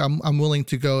 "Hey, look, I'm willing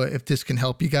to go if this can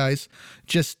help you guys.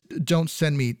 Just don't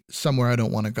send me somewhere I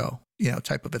don't want to go."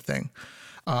 Type of a thing.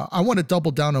 I want to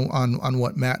double down on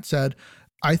what Matt said.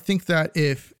 I think that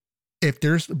if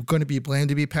there's going to be blame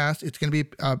to be passed, it's going to be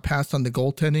passed on the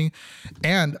goaltending,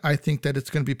 and I think that it's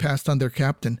going to be passed on their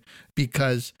captain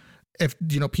because. If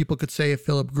people could say if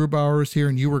Philip Grubauer was here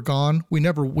and you were gone, we've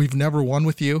never won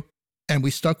with you, and we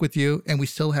stuck with you, and we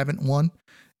still haven't won.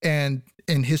 And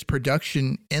in his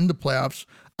production in the playoffs,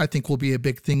 I think will be a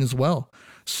big thing as well.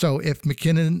 So if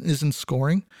McKinnon isn't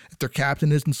scoring, if their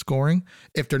captain isn't scoring,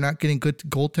 if they're not getting good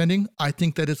goaltending, I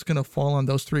think that it's going to fall on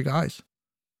those three guys.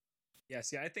 Yeah,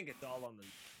 see, I think it's all on the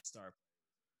star.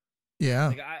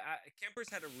 Yeah, Kemper's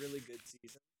had a really good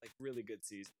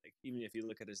season, even if you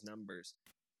look at his numbers.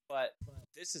 But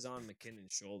this is on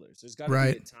McKinnon's shoulders. There's got to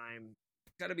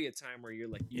be a time where you're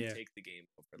take the game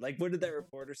over. Like, what did that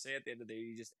reporter say at the end of the day?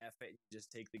 You just F it, you just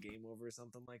take the game over or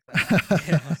something like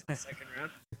that. The second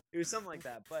round. It was something like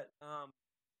that. But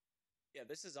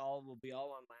this will be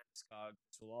all on Landeskog.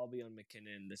 This will all be on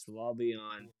McKinnon. This will all be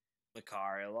on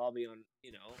Makar. It'll all be on,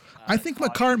 I think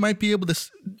Makar might be able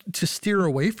to steer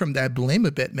away from that blame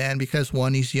a bit, man, because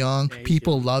one, he's young,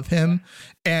 people love him,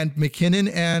 and McKinnon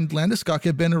and Landeskog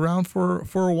have been around for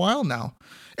a while now,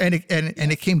 and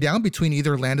it came down between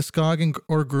either Landeskog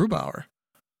or Grubauer.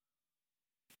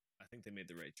 I think they made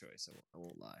the right choice. I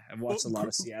won't lie. I've watched a lot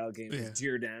of Seattle games with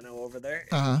Giordano over there,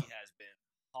 and he has been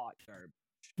hot garbage.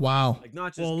 Wow.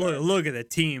 Not just look at the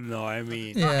team though. I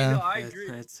mean, yeah. I agree.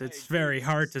 It's very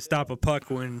hard to stop a puck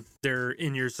when they're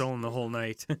in your zone the whole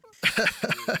night.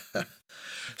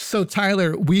 So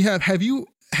Tyler, have you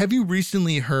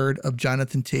recently heard of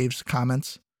Jonathan Toews'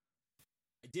 comments?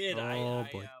 I did. Oh, I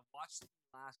boy. watched them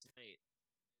last night.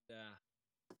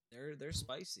 They're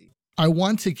spicy. I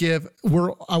want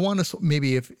to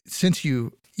maybe if since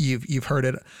you've heard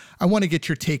it, I want to get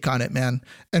your take on it, man.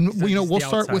 And we'll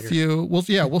start with you.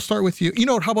 We'll start with you. You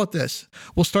know what? How about this?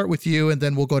 We'll start with you, and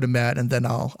then we'll go to Matt, and then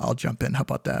I'll jump in. How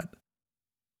about that?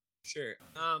 Sure.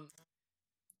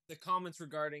 The comments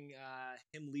regarding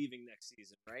him leaving next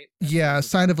season, right? Yeah, a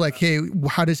sign of like, hey,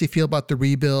 how does he feel about the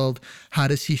rebuild? How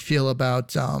does he feel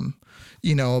about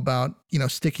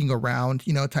sticking around,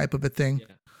 type of a thing? Yeah.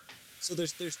 So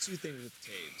there's two things with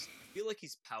Toews. I feel like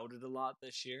he's pouted a lot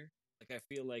this year. Like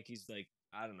I feel like he's like,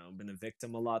 I don't know, been a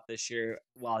victim a lot this year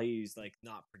while he's like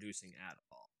not producing at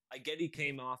all. I get he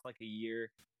came off like a year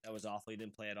that was awful. He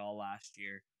didn't play at all last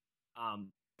year.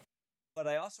 But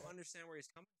I also understand where he's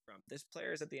coming from. This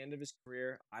player is at the end of his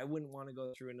career. I wouldn't want to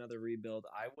go through another rebuild.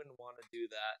 I wouldn't want to do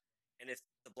that. And if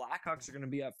the Blackhawks are going to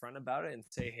be upfront about it and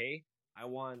say, hey, I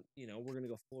want, we're going to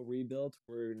go full rebuild.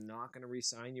 We're not going to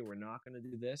re-sign you. We're not going to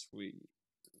do this.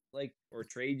 Or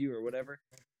trade you or whatever.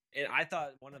 And I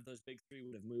thought one of those big three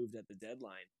would have moved at the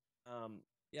deadline.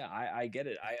 I get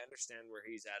it. I understand where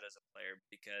he's at as a player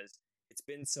because it's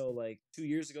been so like 2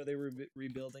 years ago they were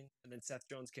rebuilding and then Seth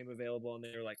Jones came available and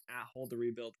they were like, hold the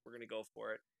rebuild. We're going to go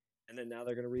for it. And then now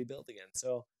they're going to rebuild again.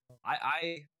 So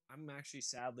I'm actually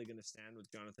sadly going to stand with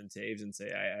Jonathan Toews and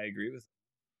say I agree with him.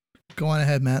 Go on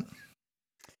ahead, Matt.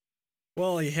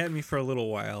 Well, you had me for a little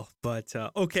while, but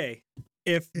okay.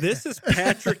 If this is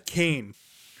Patrick Kane,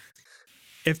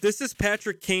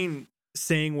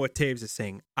 saying what Toews is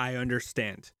saying, I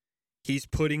understand. He's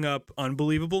putting up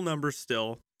unbelievable numbers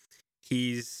still.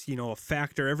 He's, a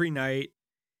factor every night,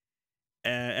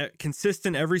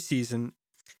 consistent every season.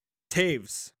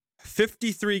 Toews,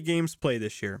 53 games played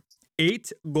this year,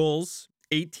 8 goals,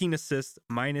 18 assists,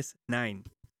 -9.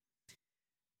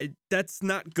 That's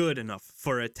not good enough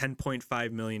for a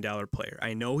 $10.5 million player.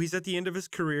 I know he's at the end of his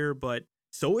career, but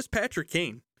so is Patrick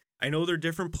Kane. I know they're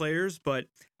different players, but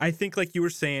I think, like you were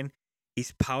saying,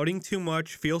 he's pouting too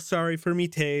much. Feel sorry for me,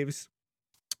 Toews.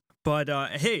 But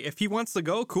hey, if he wants to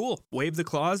go, cool. Waive the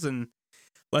clause and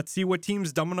let's see what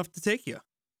team's dumb enough to take you.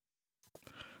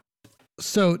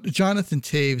 So Jonathan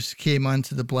Toews came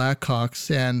onto the Blackhawks,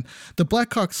 and the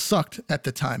Blackhawks sucked at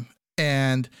the time.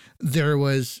 And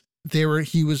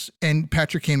he was and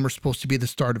Patrick Kane were supposed to be the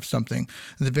start of something.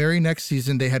 The very next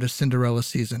season, they had a Cinderella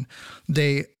season.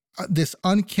 This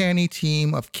uncanny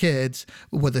team of kids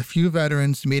with a few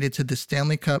veterans made it to the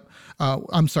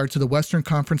to the Western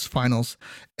Conference Finals,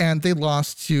 and they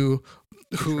lost to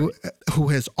who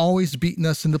has always beaten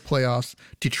us in the playoffs,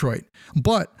 Detroit.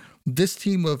 But this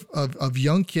team of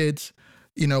young kids,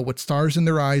 with stars in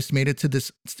their eyes, made it to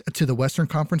the Western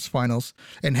Conference Finals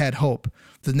and had hope.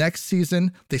 The next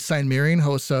season, they signed Marian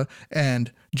Hossa,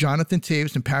 and Jonathan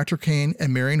Toews and Patrick Kane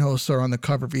and Marian Hossa are on the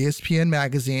cover of ESPN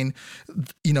magazine.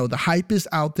 The hype is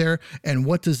out there, and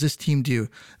what does this team do?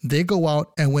 They go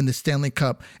out and win the Stanley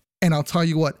Cup. And I'll tell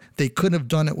you what, they couldn't have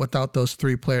done it without those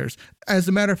three players. As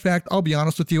a matter of fact, I'll be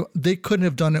honest with you, they couldn't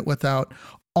have done it without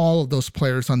all of those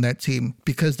players on that team,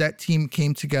 because that team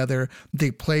came together,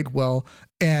 they played well,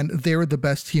 and they were the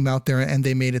best team out there, and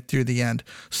they made it through the end.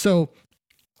 So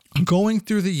going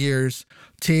through the years,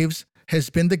 Toews has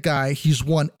been the guy. He's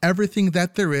won everything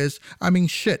that there is. I mean,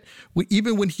 shit.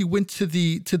 Even when he went to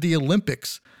the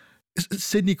Olympics,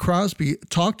 Sidney Crosby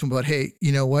talked to him about, hey,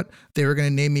 you know what? They were going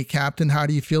to name me captain. How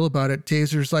do you feel about it?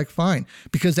 Toews like, fine.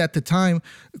 Because at the time,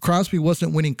 Crosby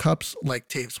wasn't winning cups like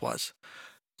Toews was.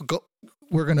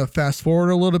 We're going to fast forward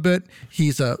a little bit.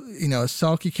 He's a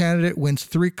Selke candidate, wins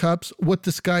 3 cups. What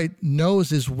this guy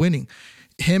knows is winning.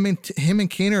 Him and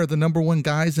Kane are the number one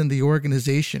guys in the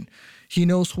organization. He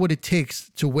knows what it takes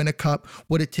to win a cup,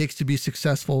 what it takes to be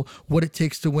successful, what it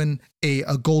takes to win a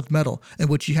gold medal. And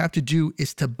what you have to do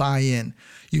is to buy in.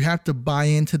 You have to buy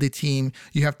into the team.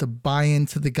 You have to buy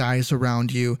into the guys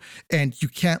around you. And you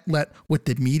can't let what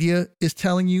the media is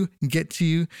telling you get to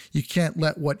you. You can't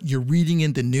let what you're reading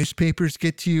in the newspapers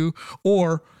get to you,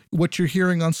 or what you're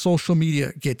hearing on social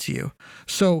media get to you.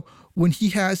 So when he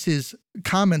has his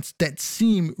comments that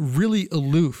seem really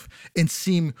aloof and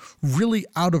seem really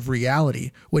out of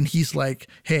reality, when he's like,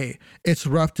 hey, it's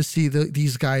rough to see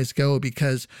these guys go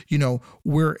because,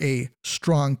 we're a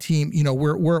strong team.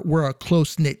 We're a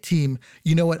close-knit team.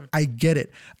 You know what? I get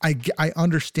it. I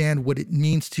understand what it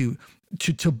means to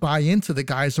buy into the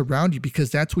guys around you,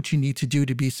 because that's what you need to do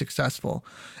to be successful.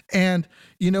 And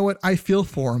you know what? I feel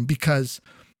for him, because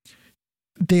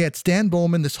they had Stan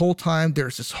Bowman this whole time.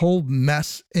 There's this whole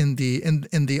mess in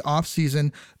the off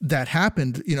season that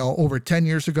happened, over 10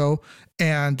 years ago.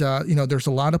 And, there's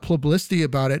a lot of publicity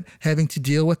about it, having to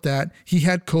deal with that. He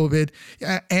had COVID,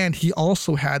 and he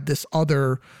also had this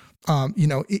other,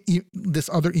 this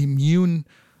other immune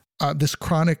this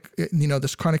chronic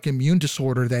immune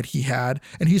disorder that he had,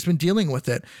 and he's been dealing with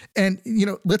it. And,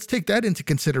 let's take that into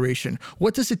consideration.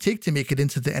 What does it take to make it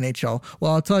into the NHL?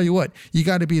 Well, I'll tell you what, you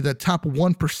got to be the top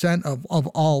 1% of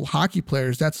all hockey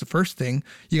players. That's the first thing.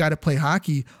 You got to play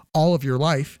hockey all of your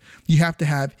life. You have to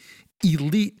have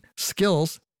elite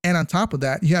skills. And on top of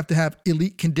that, you have to have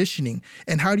elite conditioning.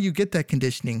 And how do you get that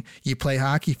conditioning? You play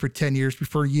hockey for 10 years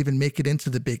before you even make it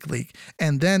into the big league.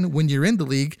 And then when you're in the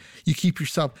league, you keep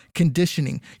yourself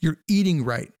conditioning. You're eating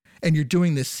right. And you're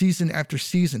doing this season after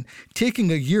season.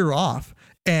 Taking a year off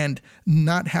and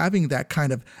not having that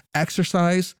kind of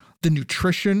exercise, the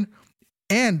nutrition,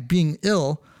 and being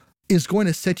ill is going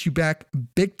to set you back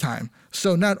big time.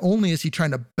 So not only is he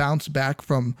trying to bounce back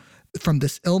from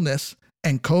this illness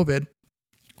and COVID,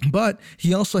 but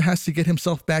he also has to get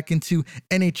himself back into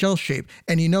NHL shape.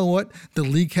 And you know what? The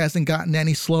league hasn't gotten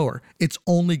any slower. It's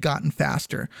only gotten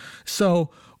faster.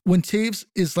 So when Toews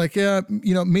is like,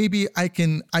 maybe I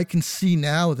can see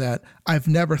now that I've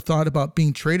never thought about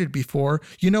being traded before.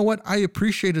 You know what? I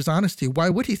appreciate his honesty. Why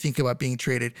would he think about being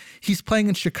traded? He's playing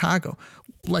in Chicago,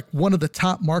 like one of the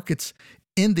top markets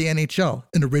in the NHL,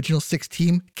 an original six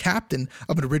team, captain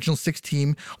of an original six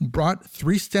team, brought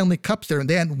 3 Stanley Cups there, and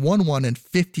they hadn't won one in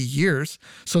 50 years.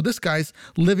 So this guy's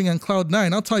living on cloud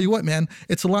 9. I'll tell you what, man,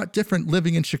 it's a lot different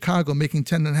living in Chicago, making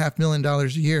 $10.5 million a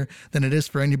year than it is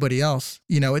for anybody else.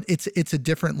 It's a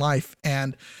different life,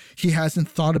 and he hasn't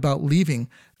thought about leaving.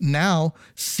 Now,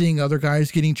 seeing other guys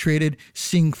getting traded,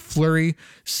 seeing Fleury,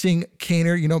 seeing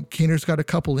Kaner, Kaner's got a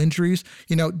couple injuries.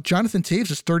 Jonathan Toews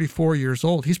is 34 years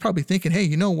old. He's probably thinking, hey,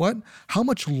 you know what? How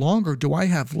much longer do I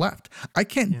have left? I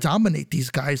can't dominate these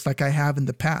guys like I have in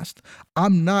the past.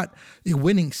 I'm not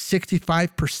winning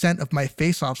 65% of my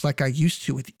faceoffs like I used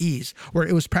to with ease, where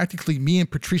it was practically me and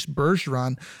Patrice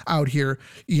Bergeron out here,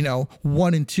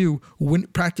 1 and 2,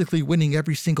 practically winning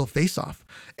every single faceoff.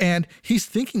 And he's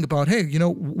thinking about, hey,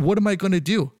 what am I going to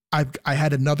do? I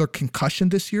had another concussion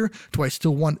this year. Do I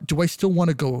still want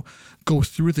to go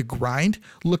through the grind?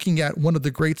 Looking at one of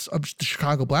the greats of the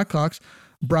Chicago Blackhawks,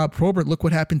 Bob Probert, look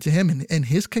what happened to him and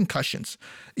his concussions.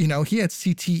 He had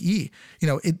CTE.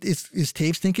 Is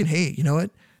Toews thinking, hey, you know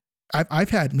what?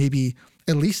 I've had maybe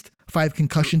at least 5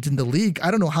 concussions in the league.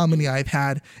 I don't know how many I've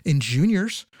had in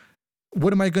juniors.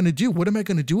 What am I going to do? What am I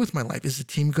going to do with my life? Is the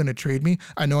team going to trade me?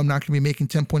 I know I'm not going to be making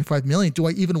 $10.5 million. Do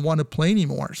I even want to play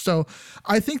anymore? So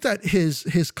I think that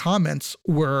his comments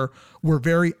were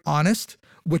very honest,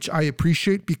 which I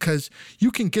appreciate, because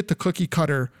you can get the cookie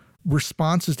cutter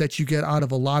responses that you get out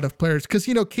of a lot of players, because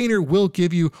Kaner will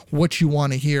give you what you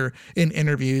want to hear in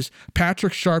interviews.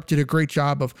 Patrick Sharp did a great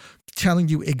job of telling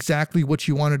you exactly what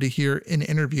you wanted to hear in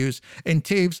interviews. And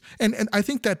Toews, and I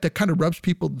think that kind of rubs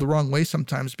people the wrong way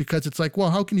sometimes, because it's like,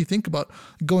 well, how can you think about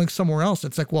going somewhere else?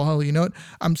 It's like, well, hell, you know what?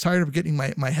 I'm tired of getting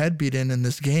my head beat in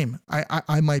this game.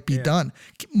 I might be done.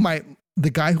 The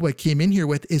guy who I came in here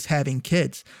with is having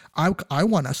kids. I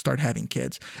want to start having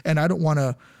kids, and I don't want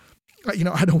to,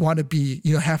 I don't want to be,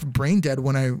 half brain dead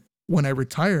when I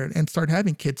retire and start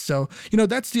having kids. So,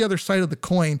 that's the other side of the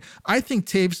coin. I think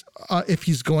Toews, if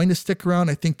he's going to stick around,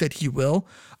 I think that he will.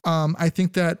 I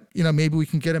think that, maybe we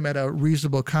can get him at a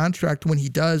reasonable contract when he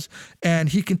does, and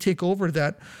he can take over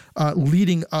that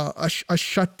leading a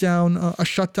shutdown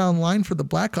line for the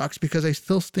Blackhawks, because I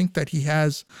still think that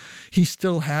he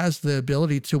still has the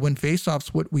ability to win faceoffs,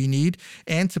 what we need,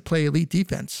 and to play elite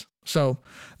defense. So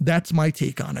that's my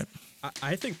take on it.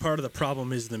 I think part of the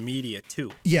problem is the media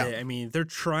too. Yeah. I mean, they're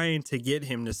trying to get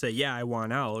him to say, yeah, I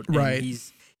want out. And right.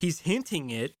 He's hinting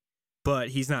it, but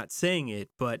he's not saying it.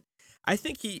 But I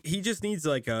think he just needs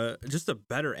like a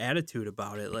better attitude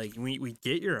about it. Like we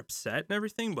get you're upset and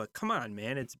everything, but come on,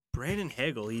 man. It's Brandon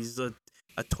Hagel. He's a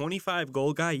 25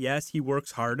 goal guy. Yes, he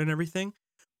works hard and everything.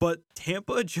 But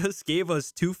Tampa just gave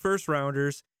us 2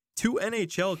 first-rounders, 2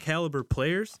 NHL caliber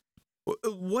players.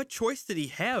 What choice did he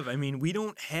have? I mean, we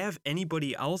don't have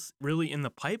anybody else really in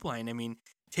the pipeline. I mean,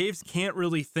 Toews can't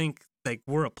really think like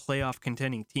we're a playoff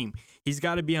contending team. He's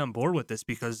got to be on board with this,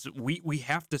 because we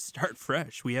have to start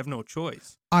fresh. We have no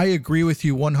choice. I agree with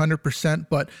you 100%,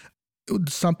 but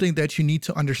something that you need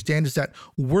to understand is that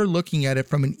we're looking at it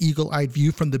from an eagle-eyed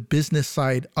view from the business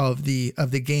side of the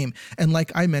game. And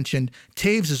like I mentioned,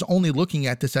 Toews is only looking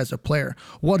at this as a player.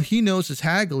 What he knows as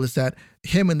Hagel is that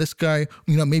him and this guy,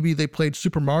 maybe they played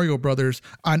Super Mario Brothers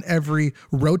on every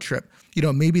road trip.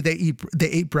 Maybe they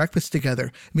ate breakfast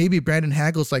together. Maybe Brandon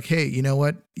Hagel's like, hey, you know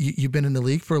what? You've been in the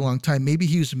league for a long time. Maybe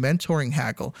he was mentoring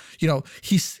Hagel.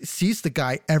 He sees the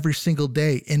guy every single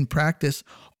day in practice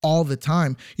all the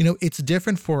time. It's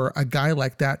different for a guy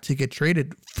like that to get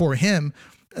traded for him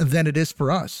than it is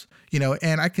for us.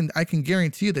 And I can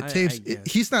guarantee you that Toews,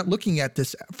 he's not looking at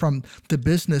this from the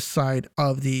business side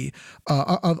of the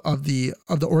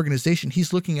organization.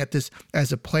 He's looking at this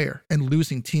as a player and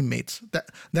losing teammates.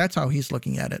 That's how he's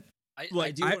looking at it. I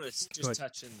do want to just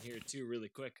touch in here too, really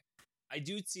quick. I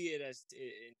do see it as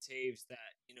in Toews that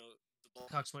the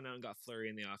Blackhawks went out and got Fleury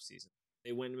in the offseason.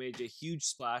 They went and made a huge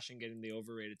splash in getting the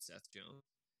overrated Seth Jones,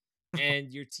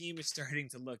 and your team is starting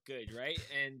to look good, right?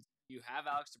 And you have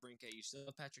Alex DeBrincat, you still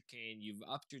have Patrick Kane, you've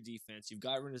upped your defense, you've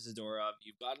got Rinus Zadorov,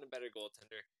 you've gotten a better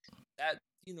goaltender. That,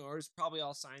 is probably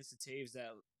all signs to Toews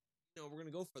that, we're going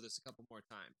to go for this a couple more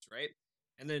times, right?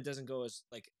 And then it doesn't go as,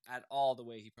 at all the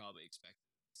way he probably expected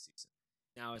this season.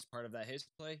 Now, as part of that his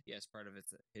play? Yes, part of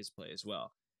it's his play as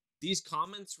well. These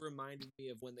comments reminded me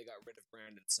of when they got rid of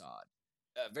Brandon Saad.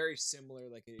 Very similar,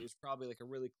 it was probably a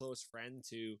really close friend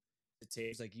to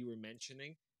Toews, like you were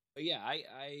mentioning. But yeah,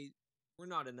 we're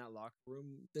not in that locker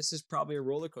room. This is probably a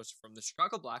roller coaster from the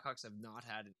Chicago Blackhawks have not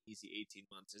had an easy 18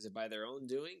 months. Is it by their own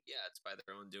doing? Yeah, it's by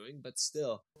their own doing. But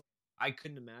still, I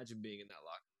couldn't imagine being in that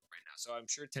locker room right now. So I'm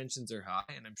sure tensions are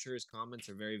high, and I'm sure his comments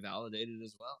are very validated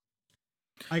as well.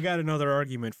 I got another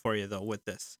argument for you, though, with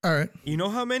this. All right. You know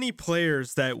how many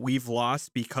players that we've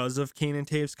lost because of Kane and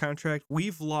Toews' contract?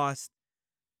 We've lost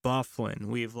Byfuglien.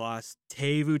 We've lost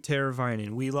Teuvo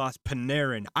Teravainen. We lost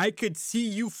Panarin. I could see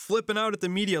you flipping out at the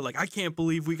media I can't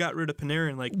believe we got rid of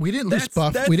Panarin. We didn't lose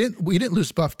Buff. We didn't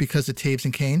lose Buff because of Toews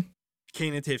and Kane.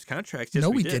 Kane and Toews contracts. Yes, no,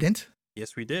 we didn't.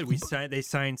 Yes, we did. They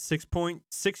signed 6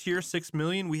 years, $6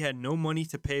 million. We had no money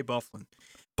to pay Byfuglien.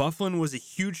 Byfuglien was a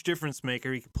huge difference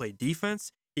maker. He could play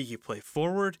defense. He could play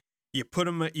forward. You put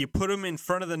him in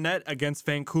front of the net against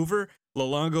Vancouver.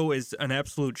 Luongo is an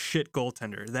absolute shit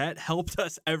goaltender. That helped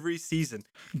us every season,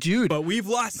 dude. But we've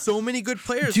lost so many good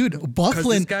players, dude.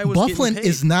 Byfuglien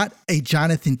is not a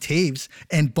Jonathan Toews,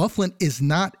 and Byfuglien is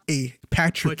not a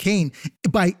Patrick Kane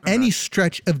by any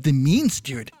stretch of the means,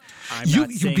 dude.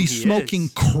 You'd be smoking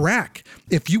crack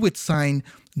if you would sign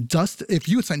Dustin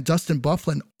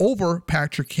Byfuglien over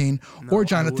Patrick Kane or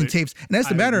Jonathan Toews. And as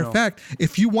a matter of fact,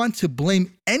 if you want to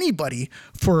blame anybody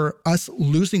for us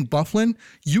losing Byfuglien,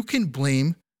 you can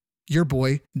blame your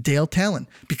boy Dale Talon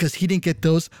because he didn't get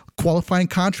those qualifying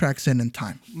contracts in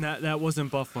time. That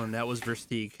wasn't Byfuglien. That was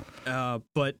Versteeg.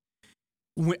 But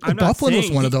Byfuglien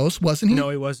was one of those, wasn't he? No,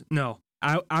 he was. No.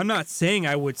 I'm not saying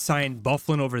I would sign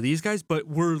Byfuglien over these guys, but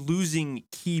we're losing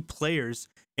key players.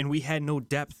 And we had no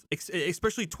depth,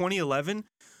 especially 2011.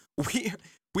 We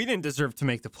didn't deserve to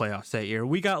make the playoffs that year.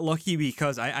 We got lucky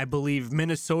because I believe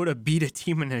Minnesota beat a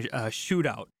team in a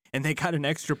shootout, and they got an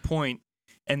extra point,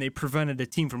 and they prevented a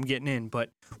team from getting in. But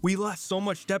we lost so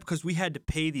much depth because we had to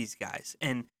pay these guys.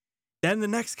 And then the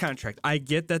next contract, I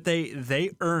get that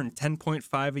they earn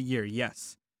 $10.5 a year,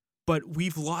 yes. But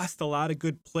we've lost a lot of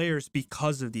good players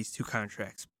because of these two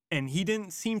contracts. And he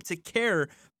didn't seem to care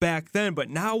back then. But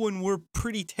now when we're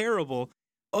pretty terrible,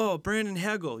 Brandon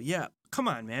Hagel, yeah, come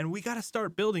on, man. We got to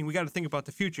start building. We got to think about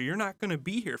the future. You're not going to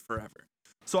be here forever.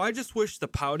 So I just wish the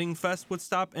pouting fest would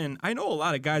stop. And I know a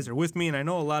lot of guys are with me, and I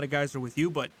know a lot of guys are with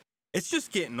you, but it's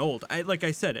just getting old. Like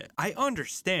I said, I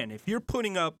understand. If you're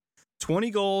putting up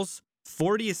 20 goals,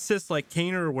 40 assists like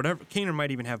Kaner or whatever, Kaner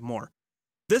might even have more.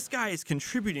 This guy is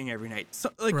contributing every night. So,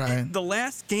 the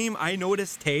last game I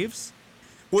noticed Toews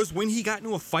was when he got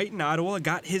into a fight in Ottawa,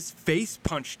 got his face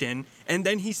punched in, and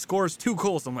then he scores 2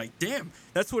 goals. I'm like, damn,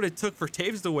 that's what it took for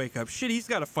Toews to wake up. Shit, he's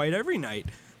got to fight every night.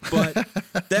 But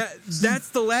that's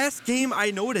the last game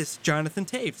I noticed Jonathan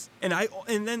Toews.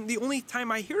 And then the only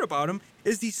time I hear about him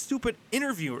is these stupid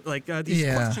interview, these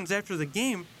questions after the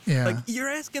game. Yeah. Like, you're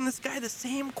asking this guy the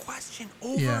same question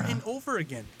over and over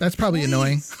again. That's probably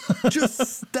annoying. Just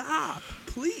stop,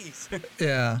 please.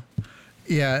 Yeah.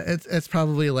 Yeah, it's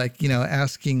probably like,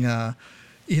 asking, what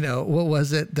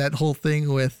was it? That whole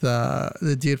thing with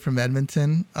the dude from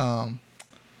Edmonton.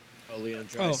 Leon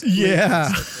Draisaitl. Yeah.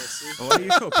 Why are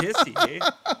you so pissy, eh?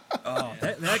 Oh,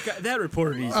 that guy, that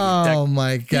reporter needs to get Oh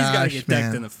my gosh, he's got to get decked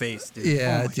man. in the face, dude.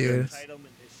 Yeah, dude. Entitlement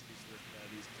issues with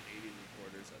these Canadian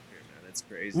reporters up here, man. It's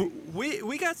crazy.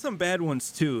 We got some bad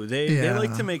ones too. They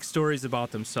like to make stories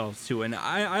about themselves too, and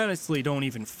I honestly don't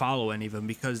even follow any of them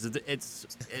because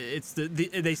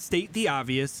they state the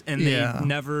obvious and they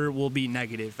never will be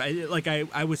negative.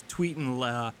 I was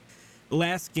tweeting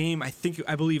last game,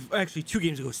 I believe actually 2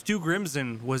 games ago, Stu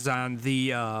Grimson was on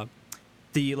the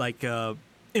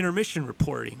intermission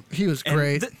reporting. He was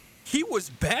great. He was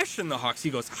bashing the Hawks. He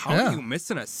goes, "How do you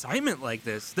miss an assignment like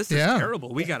this? This is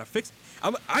terrible. We got to fix it."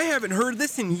 I haven't heard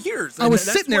this in years. I was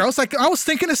sitting there. I was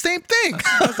thinking the same thing.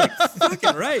 I was like,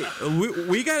 fucking right.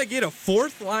 We got to get a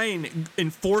 4th line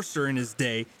enforcer in his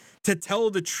day to tell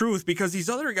the truth, because these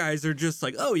other guys are just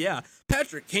like, oh yeah,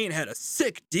 Patrick Kane had a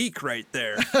sick deke right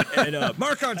there, and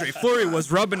Marc-Andre Fleury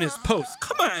was rubbing his post.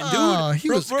 Come on, dude. Oh,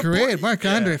 he was great.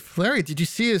 Marc-Andre Fleury. Did you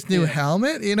see his new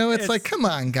helmet? You know, it's like, come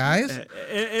on, guys.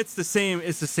 It's the same.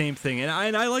 It's the same thing, and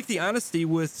I like the honesty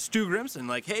with Stu Grimson.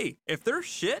 Like, hey, if they're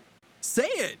shit, say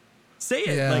it. Say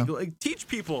it. Yeah. Like teach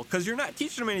people, because you're not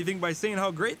teaching them anything by saying how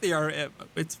great they are.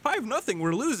 It's 5-0.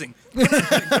 We're losing.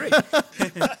 Great.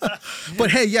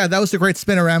 But hey, yeah, that was a great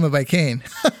spinorama by Kane.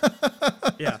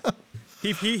 Yeah.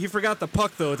 He forgot the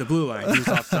puck though at the blue line. He was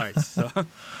offside. So.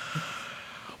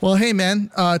 Well, hey man,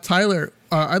 Tyler,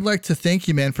 I'd like to thank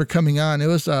you, man, for coming on. It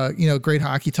was great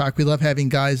hockey talk. We love having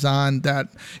guys on that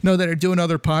that are doing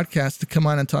other podcasts to come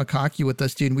on and talk hockey with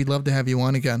us, dude. And we'd love to have you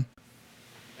on again.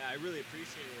 Yeah, I really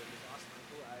appreciate it. It was awesome.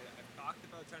 I've talked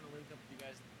about trying to link up with you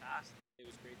guys in the past. It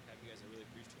was great to have you guys. I really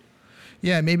appreciate it.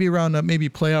 Yeah, maybe around maybe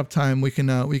playoff time we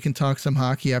can talk some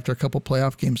hockey after a couple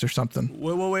playoff games or something.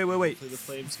 Wait. Hopefully the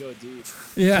Flames go deep.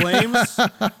 Yeah,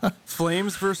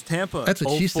 Flames versus Tampa. That's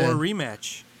what she said.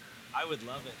 Rematch. I would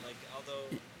love it. Like, although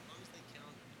as long as they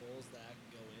count goals that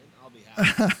go in, I'll be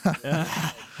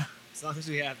happy. As long as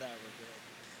we have that,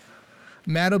 we're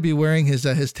good. Matt will be wearing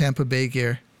his Tampa Bay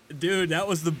gear. Dude, that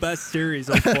was the best series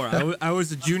so far. I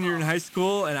was a junior in high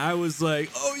school, and I was like,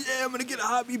 oh yeah, I'm gonna get a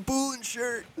Hobby Bullen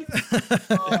shirt.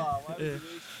 Why would you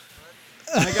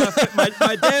I got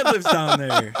my dad lives down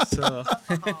there, so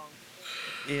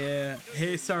yeah.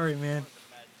 Hey, sorry, man.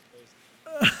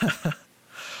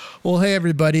 Well, hey,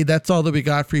 everybody, that's all that we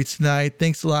got for you tonight.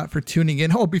 Thanks a lot for tuning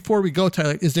in. Oh, before we go,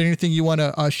 Tyler, is there anything you want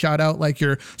to shout out, like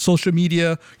your social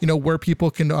media, where people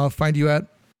can find you at?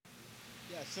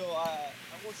 Yeah, so I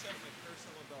won't shout out my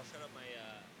personal one, but I'll shout out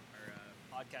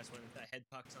our podcast one, Head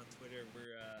Pucks on Twitter. We're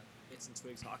Bits and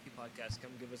Twigs Hockey Podcast. Come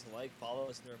give us a like, follow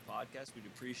us in our podcast. We'd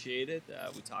appreciate it.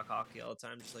 We talk hockey all the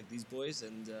time, just like these boys.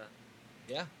 And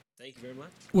yeah, thank you very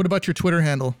much. What about your Twitter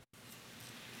handle?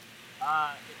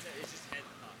 It's just Head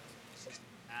Puck. It's just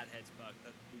 @HeadsPuck.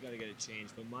 We gotta get it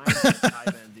changed. But mine is Ty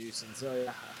Van Dusen. So yeah, I don't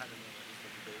know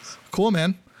what it is. Cool,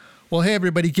 man. Well, hey,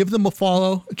 everybody, give them a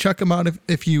follow. Check them out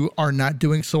if you are not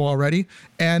doing so already.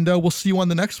 And we'll see you on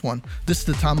the next one. This is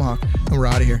the Tomahawk, and we're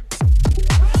out of here.